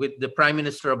is with the Prime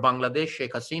Minister of Bangladesh,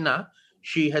 Sheikh Hasina.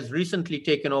 She has recently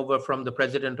taken over from the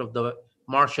President of the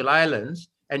Marshall Islands,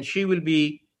 and she will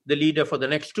be the leader for the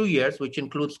next 2 years, which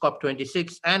includes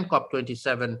COP26 and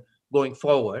COP27 going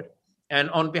forward. And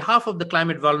on behalf of the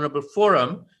Climate Vulnerable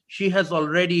Forum, she has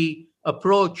already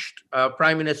approached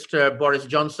Prime Minister Boris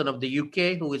Johnson of the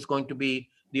UK, who is going to be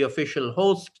the official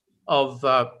host of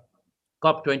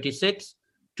COP26,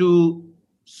 to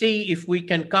see if we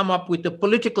can come up with a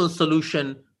political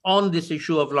solution on this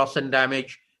issue of loss and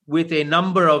damage with a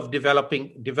number of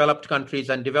developed countries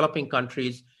and developing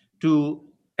countries to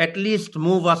at least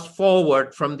move us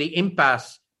forward from the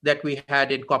impasse that we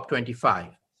had in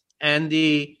COP25. And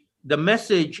the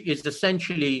message is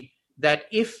essentially that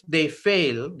if they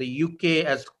fail, the UK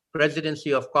as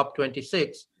presidency of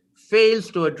COP26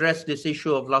 fails to address this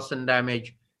issue of loss and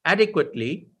damage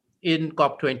adequately in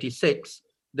COP26,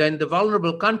 then the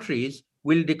vulnerable countries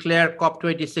will declare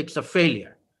COP26 a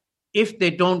failure if they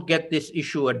don't get this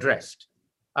issue addressed.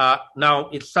 Now,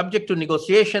 it's subject to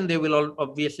negotiation. They will all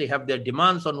obviously have their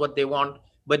demands on what they want,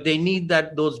 but they need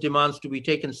those demands to be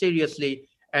taken seriously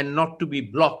and not to be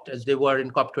blocked as they were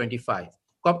in COP25.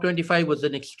 COP25 was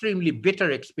an extremely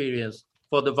bitter experience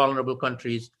for the vulnerable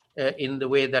countries in the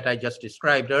way that I just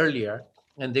described earlier,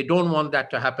 and they don't want that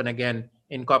to happen again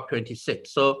in COP26.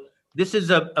 So this is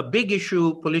a big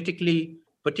issue politically,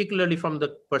 particularly from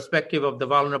the perspective of the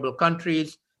vulnerable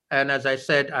countries. And as I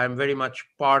said, I'm very much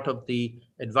part of the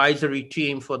advisory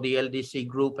team for the LDC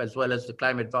group, as well as the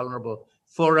Climate Vulnerable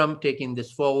Forum, taking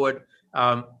this forward.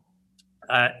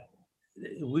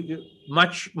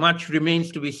 Much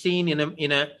remains to be seen.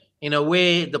 In a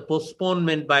way, the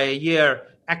postponement by a year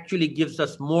actually gives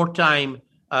us more time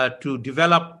to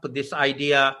develop this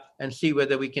idea and see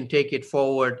whether we can take it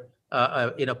forward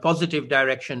in a positive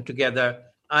direction together.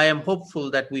 I am hopeful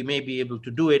that we may be able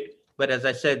to do it, but as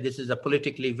I said, this is a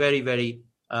politically very, very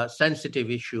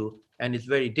sensitive issue, and it's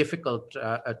very difficult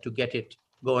to get it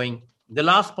going. The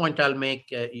last point I'll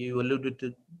make, you alluded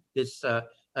to this,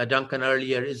 Duncan,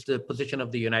 earlier, is the position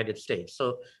of the United States.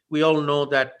 So we all know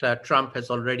that Trump has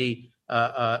already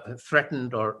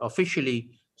threatened or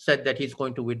officially said that he's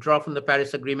going to withdraw from the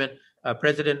Paris Agreement. Vice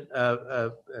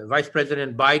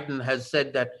President Biden has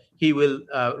said that he will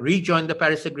rejoin the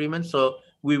Paris Agreement. So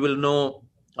we will know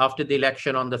after the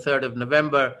election on the 3rd of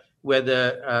November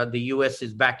whether the US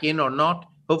is back in or not.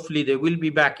 Hopefully they will be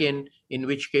back in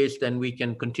which case then we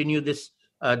can continue this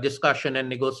discussion and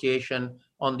negotiation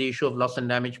on the issue of loss and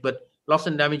damage. But loss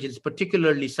and damage is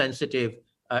particularly sensitive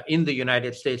in the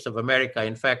United States of America.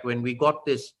 In fact, when we got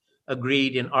this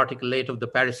agreed in Article 8 of the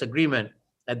Paris Agreement,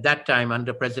 at that time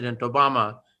under President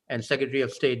Obama and Secretary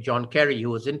of State John Kerry, who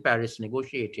was in Paris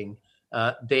negotiating,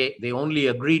 they only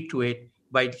agreed to it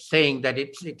by saying that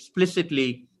it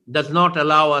explicitly does not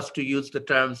allow us to use the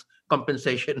terms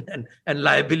compensation and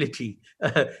liability.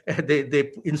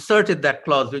 They inserted that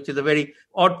clause, which is a very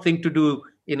odd thing to do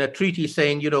in a treaty,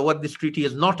 saying, what this treaty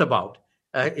is not about.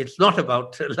 It's not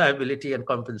about liability and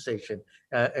compensation,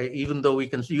 even though we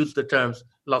can use the terms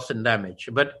loss and damage.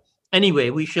 But anyway,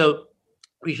 we shall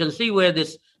see where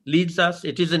this leads us.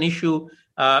 It is an issue.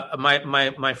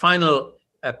 My final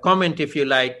comment, if you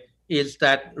like, is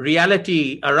that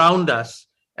reality around us,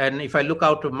 and if I look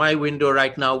out of my window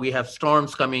right now, we have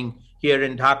storms coming here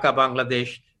in Dhaka,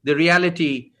 Bangladesh. The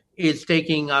reality is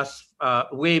taking us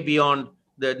way beyond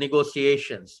the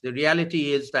negotiations. The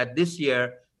reality is that this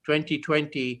year,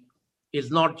 2020, is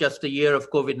not just a year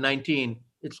of COVID-19.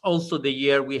 It's also the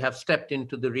year we have stepped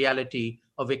into the reality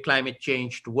of a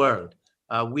climate-changed world.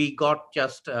 We got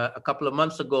just a couple of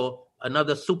months ago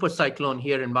another super cyclone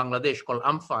here in Bangladesh called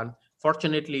Amphan.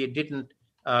 Fortunately, it didn't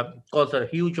cause a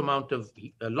huge amount of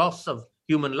loss of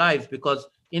human lives because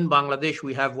in Bangladesh,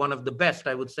 we have one of the best,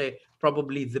 I would say,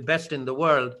 probably the best in the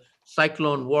world,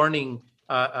 cyclone warning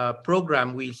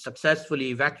program. We successfully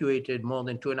evacuated more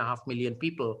than 2.5 million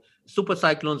people. Super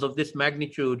cyclones of this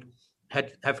magnitude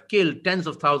have killed tens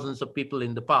of thousands of people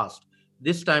in the past.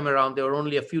 This time around, there were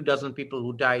only a few dozen people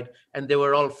who died, and they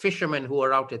were all fishermen who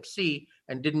were out at sea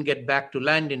and didn't get back to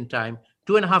land in time.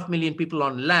 2.5 million people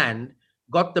on land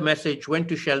got the message, went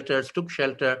to shelters, took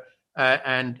shelter,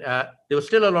 and there was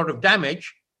still a lot of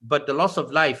damage, but the loss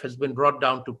of life has been brought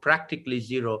down to practically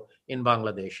zero in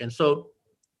Bangladesh. And so,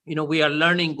 we are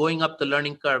learning, going up the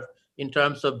learning curve in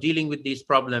terms of dealing with these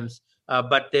problems,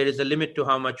 but there is a limit to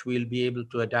how much we'll be able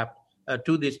to adapt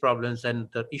to these problems. And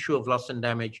the issue of loss and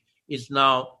damage is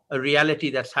now a reality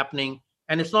that's happening.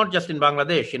 And it's not just in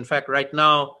Bangladesh. In fact, right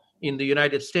now in the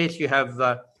United States, you have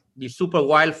the super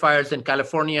wildfires in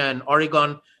California and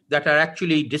Oregon that are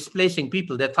actually displacing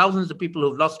people. There are thousands of people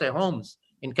who've lost their homes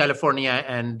in California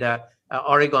and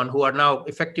Oregon who are now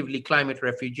effectively climate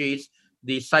refugees.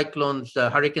 The cyclones,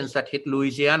 hurricanes that hit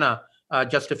Louisiana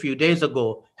just a few days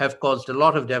ago have caused a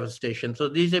lot of devastation. So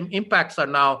these impacts are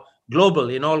now global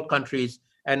in all countries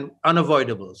and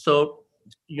unavoidable. So,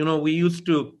 we used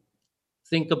to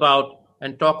think about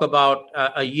and talk about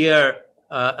a year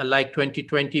like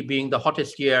 2020 being the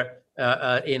hottest year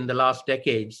in the last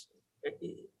decades.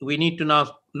 We need to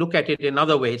now look at it in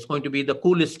another way. It's going to be the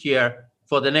coolest year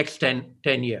for the next 10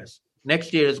 years.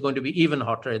 Next year is going to be even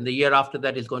hotter, and the year after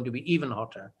that is going to be even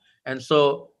hotter. And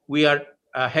so we are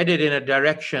headed in a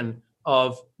direction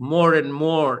of more and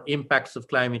more impacts of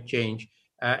climate change,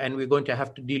 and we're going to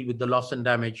have to deal with the loss and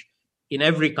damage in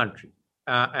every country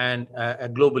and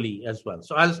globally as well.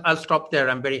 So I'll stop there.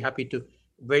 I'm very happy to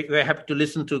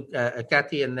listen to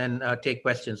Kathy and then take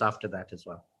questions after that as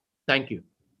well. Thank you.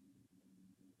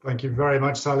 Thank you very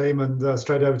much, Salim, and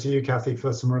straight over to you, Kathy,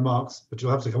 for some remarks, but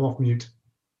you'll have to come off mute.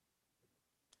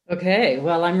 Okay,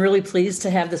 well, I'm really pleased to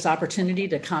have this opportunity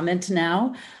to comment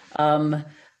now. I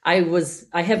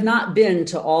have not been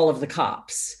to all of the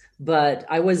COPs, but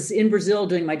I was in Brazil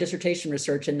doing my dissertation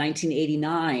research in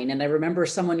 1989, and I remember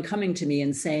someone coming to me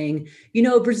and saying,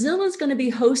 Brazil is going to be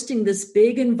hosting this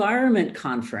big environment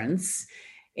conference.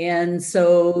 And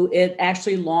so it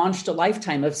actually launched a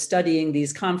lifetime of studying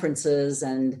these conferences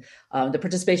and the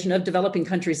participation of developing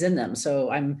countries in them. So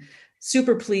I'm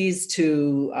super pleased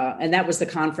to, and that was the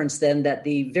conference then that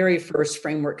the very first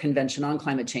Framework Convention on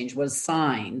Climate Change was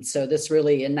signed. So this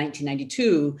really in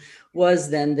 1992 was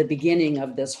then the beginning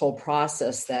of this whole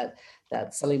process that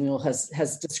Salimul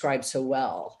has described so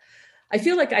well. I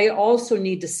feel like I also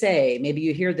need to say, maybe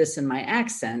you hear this in my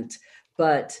accent,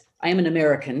 but I am an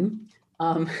American.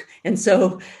 And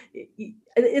so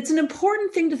it's an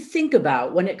important thing to think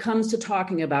about when it comes to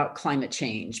talking about climate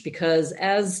change, because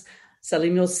as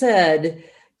Salimul said,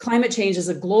 climate change is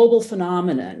a global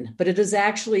phenomenon, but it is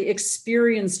actually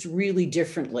experienced really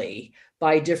differently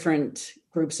by different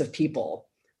groups of people.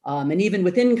 And even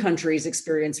within countries,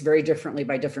 experienced very differently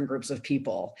by different groups of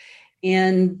people.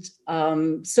 And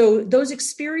so those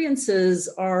experiences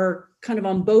are kind of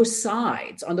on both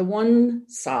sides. On the one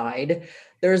side,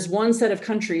 there's one set of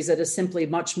countries that is simply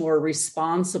much more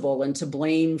responsible and to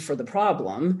blame for the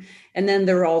problem. And then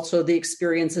there are also the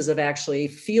experiences of actually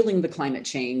feeling the climate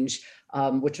change,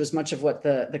 which was much of what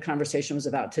the conversation was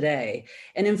about today.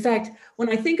 And in fact, when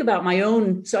I think about my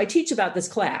own, so I teach about this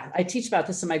class, I teach about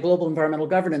this in my global environmental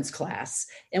governance class.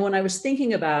 And when I was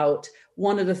thinking about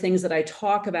one of the things that I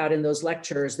talk about in those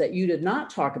lectures that you did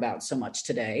not talk about so much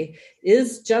today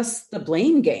is just the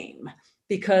blame game,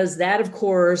 because that, of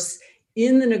course,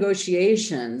 in the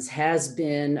negotiations has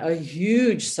been a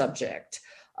huge subject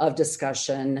of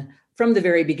discussion from the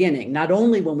very beginning, not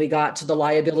only when we got to the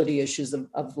liability issues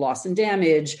of loss and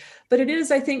damage, but it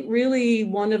is, I think, really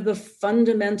one of the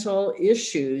fundamental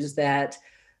issues that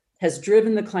has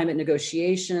driven the climate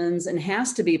negotiations and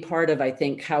has to be part of, I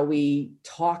think, how we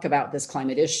talk about this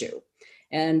climate issue.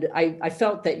 And I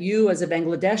felt that you as a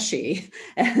Bangladeshi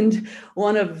and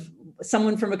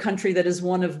someone from a country that is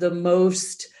one of the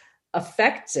most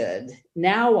affected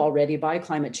now already by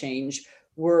climate change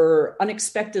were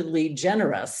unexpectedly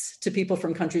generous to people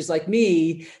from countries like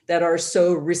me that are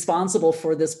so responsible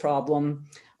for this problem.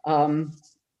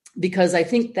 Because I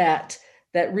think that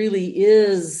really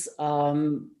is,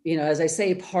 as I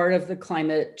say, part of the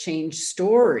climate change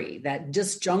story, that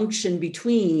disjunction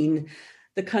between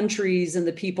the countries and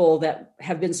the people that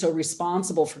have been so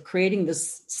responsible for creating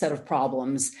this set of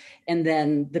problems, and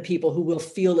then the people who will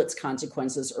feel its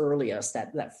consequences earliest.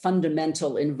 That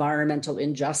fundamental environmental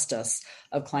injustice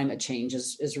of climate change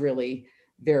is really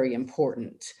very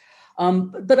important.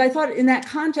 But I thought in that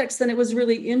context, then it was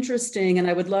really interesting, and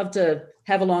I would love to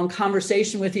have a long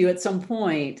conversation with you at some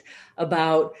point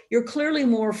about, you're clearly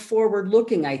more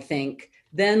forward-looking, I think,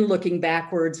 than looking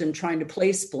backwards and trying to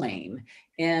place blame.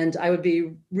 And I would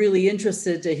be really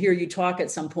interested to hear you talk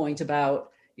at some point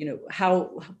about,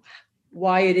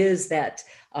 why it is that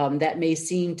that may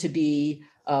seem to be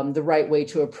the right way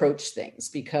to approach things,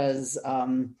 because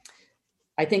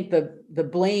I think the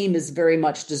blame is very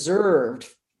much deserved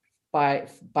by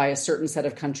a certain set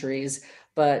of countries,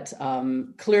 but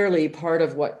clearly part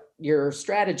of what your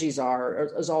strategies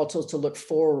are is also to look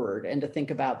forward and to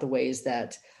think about the ways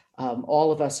that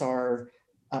all of us are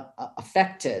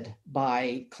affected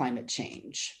by climate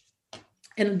change.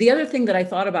 And the other thing that I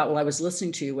thought about while I was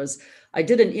listening to you was, I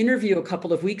did an interview a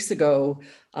couple of weeks ago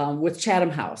with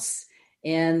Chatham House.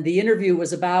 And the interview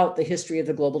was about the history of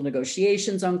the global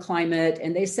negotiations on climate.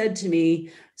 And they said to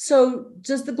me, so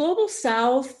does the Global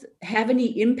South have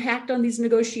any impact on these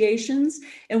negotiations?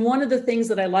 And one of the things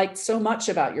that I liked so much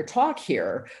about your talk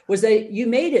here was that you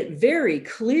made it very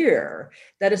clear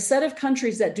that a set of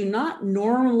countries that do not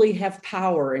normally have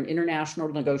power in international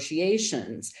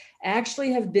negotiations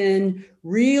actually have been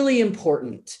really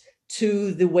important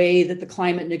to the way that the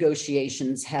climate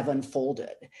negotiations have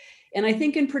unfolded. And I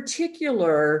think in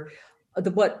particular,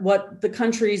 what the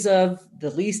countries of the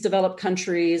least developed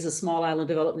countries, the small island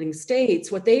developing states,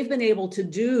 what they've been able to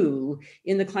do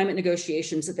in the climate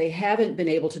negotiations that they haven't been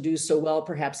able to do so well,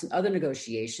 perhaps in other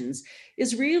negotiations,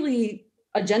 is really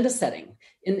agenda setting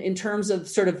in terms of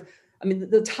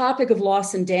the topic of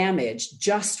loss and damage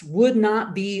just would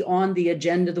not be on the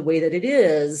agenda the way that it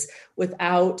is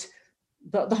without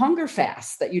the hunger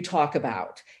fast that you talk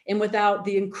about, and without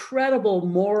the incredible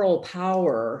moral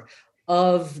power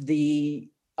of the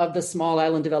small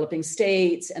island developing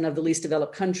states and of the least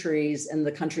developed countries and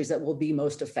the countries that will be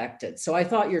most affected. So I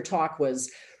thought your talk was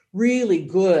really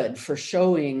good for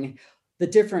showing the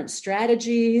different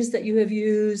strategies that you have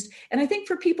used. And I think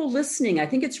for people listening, I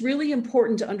think it's really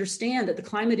important to understand that the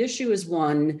climate issue is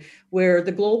one where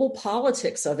the global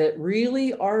politics of it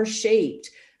really are shaped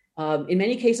in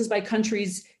many cases by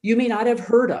countries you may not have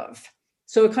heard of.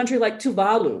 So a country like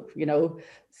Tuvalu,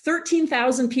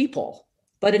 13,000 people,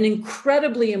 but an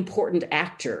incredibly important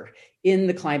actor in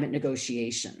the climate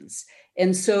negotiations.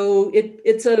 And so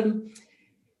it's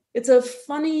a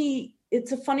funny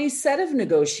set of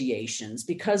negotiations,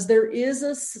 because there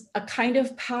is a kind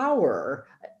of power,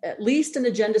 at least an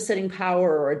agenda setting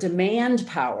power or a demand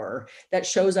power, that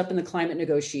shows up in the climate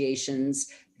negotiations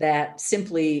that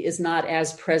simply is not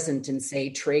as present in,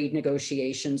 say, trade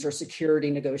negotiations or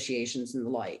security negotiations and the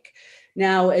like.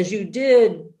 Now, as you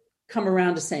did come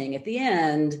around to saying at the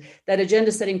end, that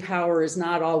agenda setting power is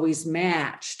not always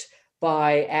matched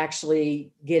by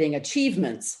actually getting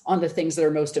achievements on the things that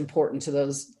are most important to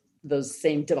those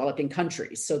same developing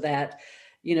countries. So that,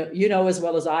 as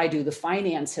well as I do, the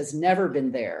finance has never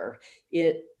been there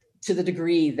to the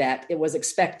degree that it was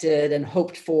expected and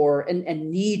hoped for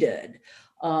and needed.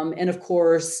 And of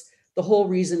course, the whole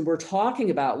reason we're talking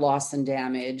about loss and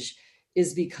damage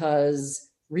is because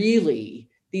really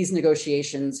these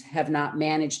negotiations have not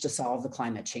managed to solve the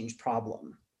climate change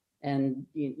problem. And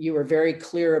you were very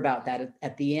clear about that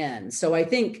at the end. So I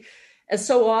think, as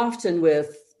so often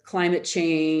with climate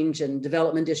change and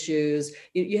development issues,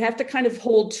 you have to kind of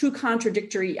hold two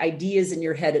contradictory ideas in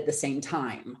your head at the same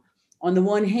time. On the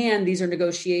one hand, these are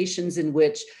negotiations in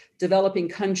which developing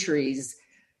countries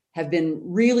have been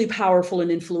really powerful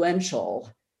and influential,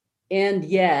 and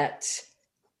yet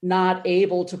not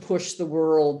able to push the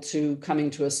world to coming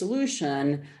to a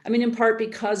solution. In part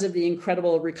because of the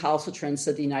incredible recalcitrance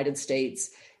of the United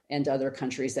States and other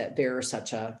countries that bear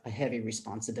such a heavy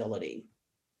responsibility.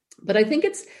 But I think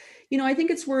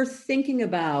it's worth thinking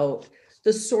about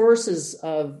the sources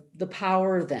of the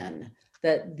power then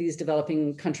that these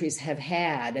developing countries have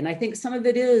had. And I think some of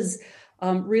it is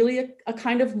really a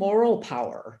kind of moral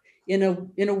power. In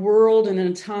a world and in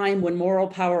a time when moral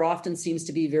power often seems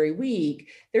to be very weak,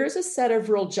 there is a set of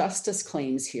real justice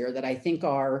claims here that I think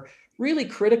are really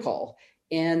critical,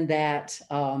 and that,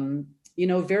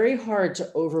 very hard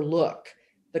to overlook.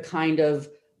 The kind of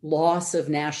loss of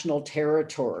national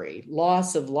territory,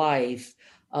 loss of life,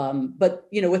 but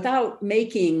without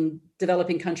making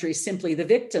developing countries simply the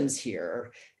victims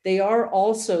here, they are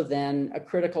also then a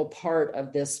critical part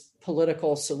of this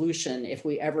political solution if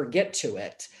we ever get to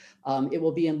it. It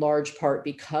will be in large part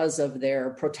because of their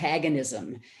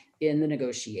protagonism in the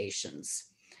negotiations.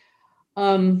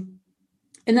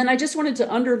 And then I just wanted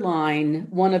to underline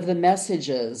one of the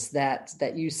messages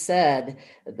that you said,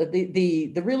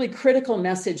 the really critical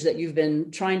message that you've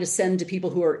been trying to send to people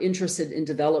who are interested in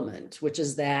development, which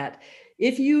is that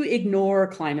if you ignore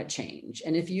climate change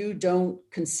and if you don't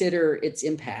consider its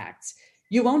impacts,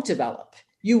 you won't develop.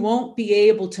 You won't be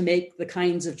able to make the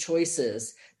kinds of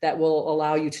choices that will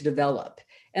allow you to develop.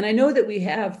 And I know that we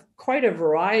have quite a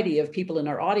variety of people in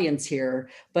our audience here,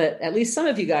 but at least some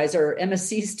of you guys are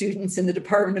MSc students in the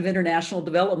Department of International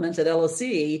Development at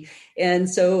LSE. And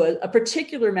so a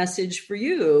particular message for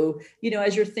you,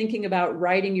 as you're thinking about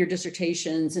writing your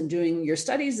dissertations and doing your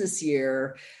studies this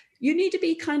year, you need to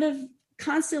be kind of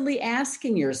constantly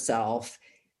asking yourself,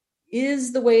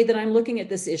 is the way that I'm looking at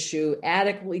this issue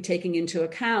adequately taking into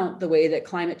account the way that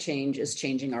climate change is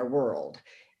changing our world?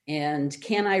 And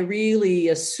can I really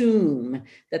assume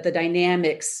that the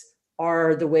dynamics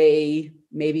are the way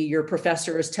maybe your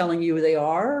professor is telling you they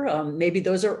are? Maybe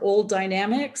those are old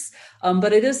dynamics,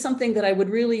 but it is something that I would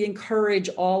really encourage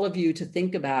all of you to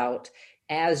think about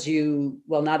as you,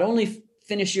 not only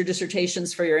finish your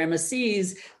dissertations for your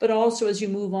MSCs, but also as you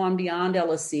move on beyond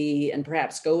LSE and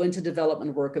perhaps go into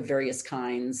development work of various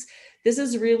kinds. This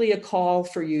is really a call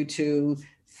for you to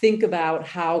think about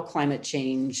how climate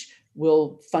change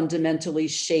will fundamentally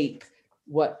shape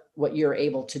what you're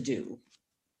able to do.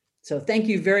 So thank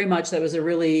you very much. That was a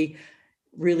really,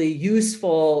 really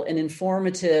useful and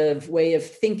informative way of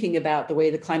thinking about the way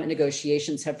the climate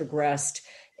negotiations have progressed.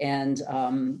 And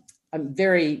I'm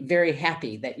very, very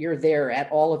happy that you're there at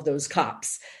all of those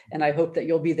COPs. And I hope that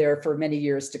you'll be there for many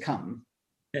years to come.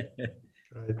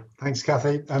 Great. Thanks,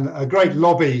 Kathy. And a great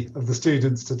lobby of the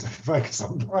students to focus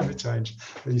on climate change.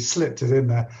 You slipped it in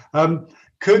there.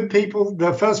 Could people,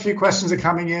 the first few questions are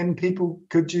coming in,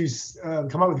 could you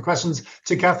come up with the questions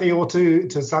to Kathy or to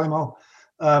Salimol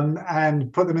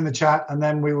and put them in the chat, and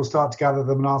then we will start to gather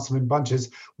them and answer them in bunches.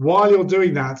 While you're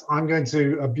doing that, I'm going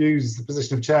to abuse the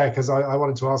position of chair because I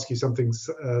wanted to ask you something,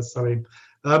 Salim.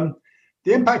 The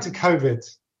impact of COVID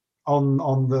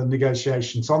on the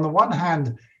negotiations. On the one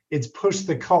hand, it's pushed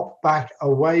the COP back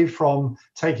away from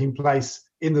taking place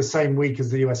in the same week as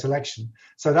the US election.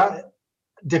 So that,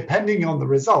 depending on the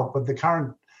result, but the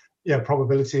current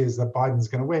probability is that Biden's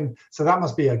going to win. So that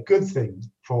must be a good thing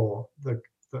for the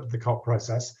COP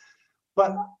process.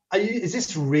 But is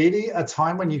this really a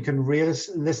time when you can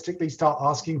realistically start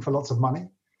asking for lots of money,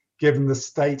 given the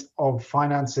state of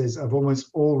finances of almost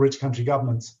all rich country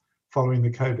governments following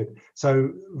the COVID,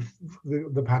 so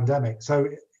the pandemic? So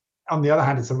on the other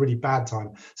hand, it's a really bad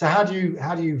time. So how do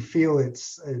you feel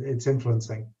it's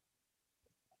influencing?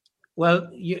 Well,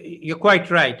 you're quite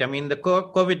right. I mean, the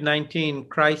COVID-19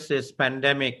 crisis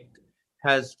pandemic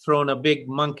has thrown a big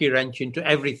monkey wrench into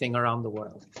everything around the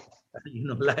world,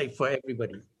 life for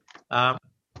everybody.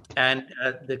 And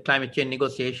the climate change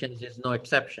negotiations is no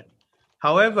exception.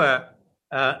 However,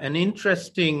 an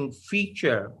interesting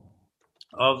feature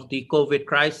of the COVID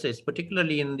crisis,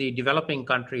 particularly in the developing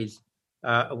countries,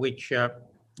 which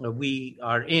we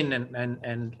are in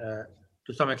and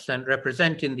to some extent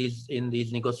represent in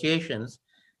these negotiations,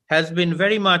 has been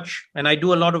very much, and I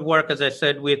do a lot of work, as I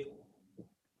said, with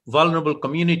vulnerable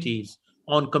communities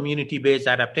on community-based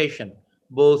adaptation,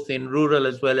 both in rural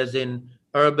as well as in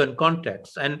urban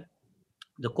contexts. And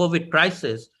the COVID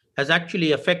crisis has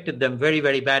actually affected them very,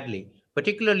 very badly,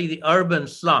 particularly the urban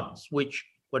slums, which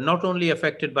were not only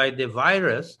affected by the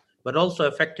virus, but also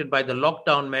affected by the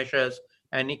lockdown measures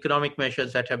and economic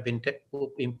measures that have been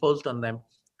imposed on them.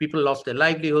 People lost their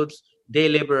livelihoods. Day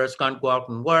laborers can't go out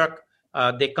and work.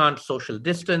 They can't social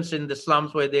distance in the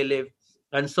slums where they live.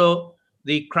 And so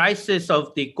the crisis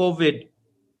of the COVID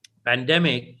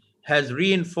pandemic has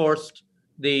reinforced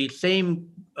the same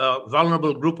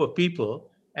vulnerable group of people.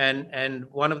 And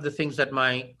one of the things that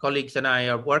my colleagues and I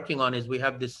are working on is we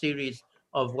have this series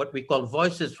of what we call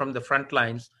voices from the front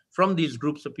lines, from these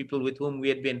groups of people with whom we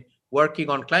had been working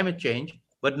on climate change,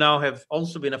 but now have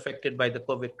also been affected by the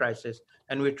COVID crisis.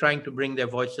 And we're trying to bring their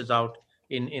voices out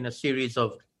in a series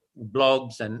of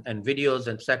blogs and videos,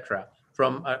 etc.,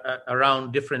 from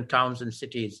around different towns and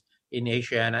cities in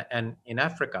Asia and in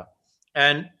Africa.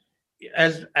 And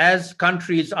as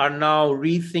countries are now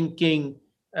rethinking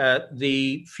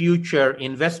the future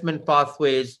investment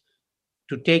pathways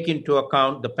to take into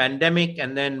account the pandemic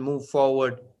and then move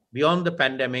forward beyond the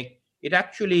pandemic, it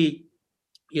actually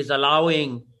is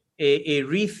allowing a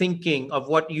rethinking of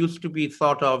what used to be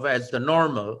thought of as the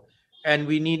normal. And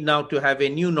we need now to have a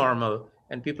new normal.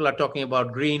 And people are talking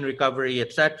about green recovery,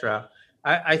 etc.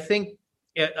 I think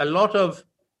a lot of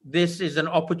this is an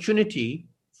opportunity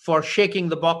for shaking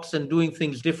the box and doing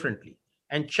things differently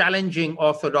and challenging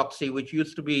orthodoxy, which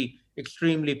used to be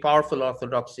extremely powerful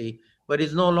orthodoxy, but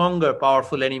is no longer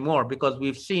powerful anymore because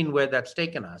we've seen where that's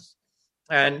taken us.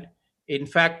 And in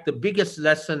fact, the biggest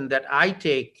lesson that I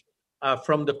take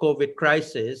from the COVID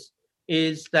crisis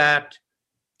is that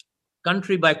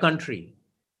country by country,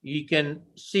 you can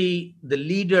see the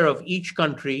leader of each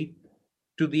country,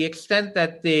 to the extent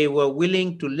that they were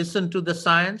willing to listen to the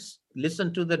science,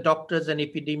 listen to the doctors and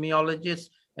epidemiologists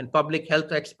and public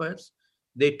health experts.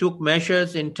 They took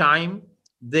measures in time.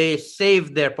 They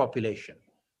saved their population.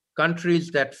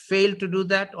 Countries that failed to do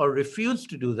that or refused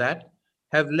to do that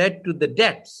have led to the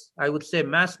deaths, I would say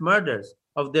mass murders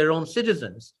of their own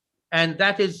citizens. And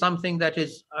that is something that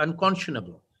is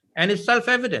unconscionable. And it's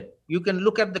self-evident. You can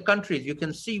look at the countries, you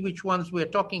can see which ones we're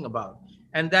talking about.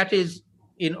 And that is,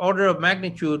 in order of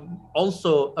magnitude,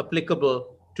 also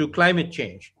applicable to climate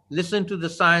change. Listen to the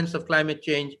science of climate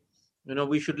change.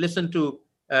 We should listen to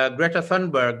Greta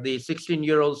Thunberg, the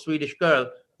 16-year-old Swedish girl,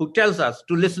 who tells us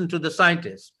to listen to the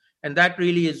scientists. And that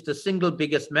really is the single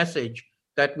biggest message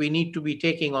that we need to be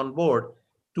taking on board.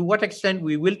 To what extent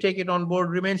we will take it on board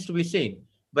remains to be seen.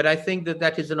 But I think that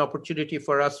that is an opportunity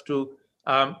for us to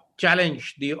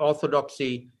challenge the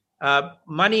orthodoxy.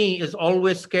 Money is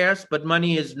always scarce, but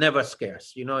money is never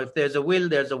scarce. If there's a will,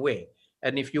 there's a way.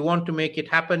 And if you want to make it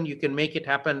happen, you can make it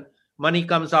happen. Money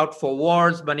comes out for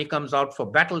wars, money comes out for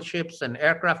battleships and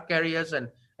aircraft carriers and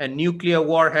nuclear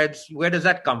warheads. Where does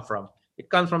that come from? It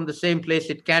comes from the same place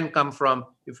it can come from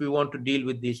if we want to deal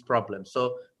with these problems.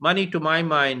 So money, to my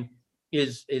mind,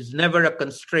 is never a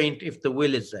constraint if the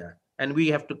will is there. And we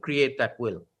have to create that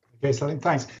will. Okay, Salim,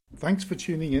 thanks. Thanks for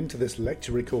tuning in to this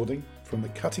lecture recording from the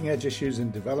Cutting Edge Issues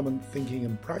in Development, Thinking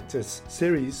and Practice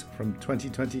series from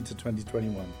 2020 to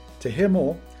 2021. To hear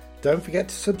more, don't forget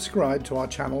to subscribe to our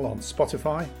channel on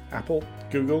Spotify, Apple,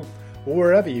 Google, or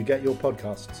wherever you get your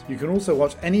podcasts. You can also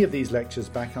watch any of these lectures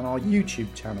back on our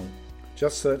YouTube channel.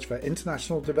 Just search for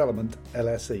International Development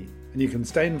LSE. And you can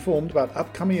stay informed about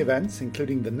upcoming events,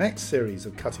 including the next series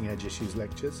of Cutting Edge Issues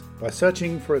lectures, by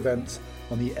searching for events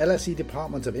on the LSE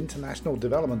Department of International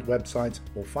Development website,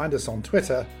 or find us on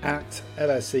Twitter at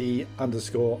LSE_ID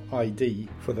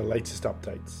for the latest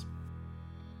updates.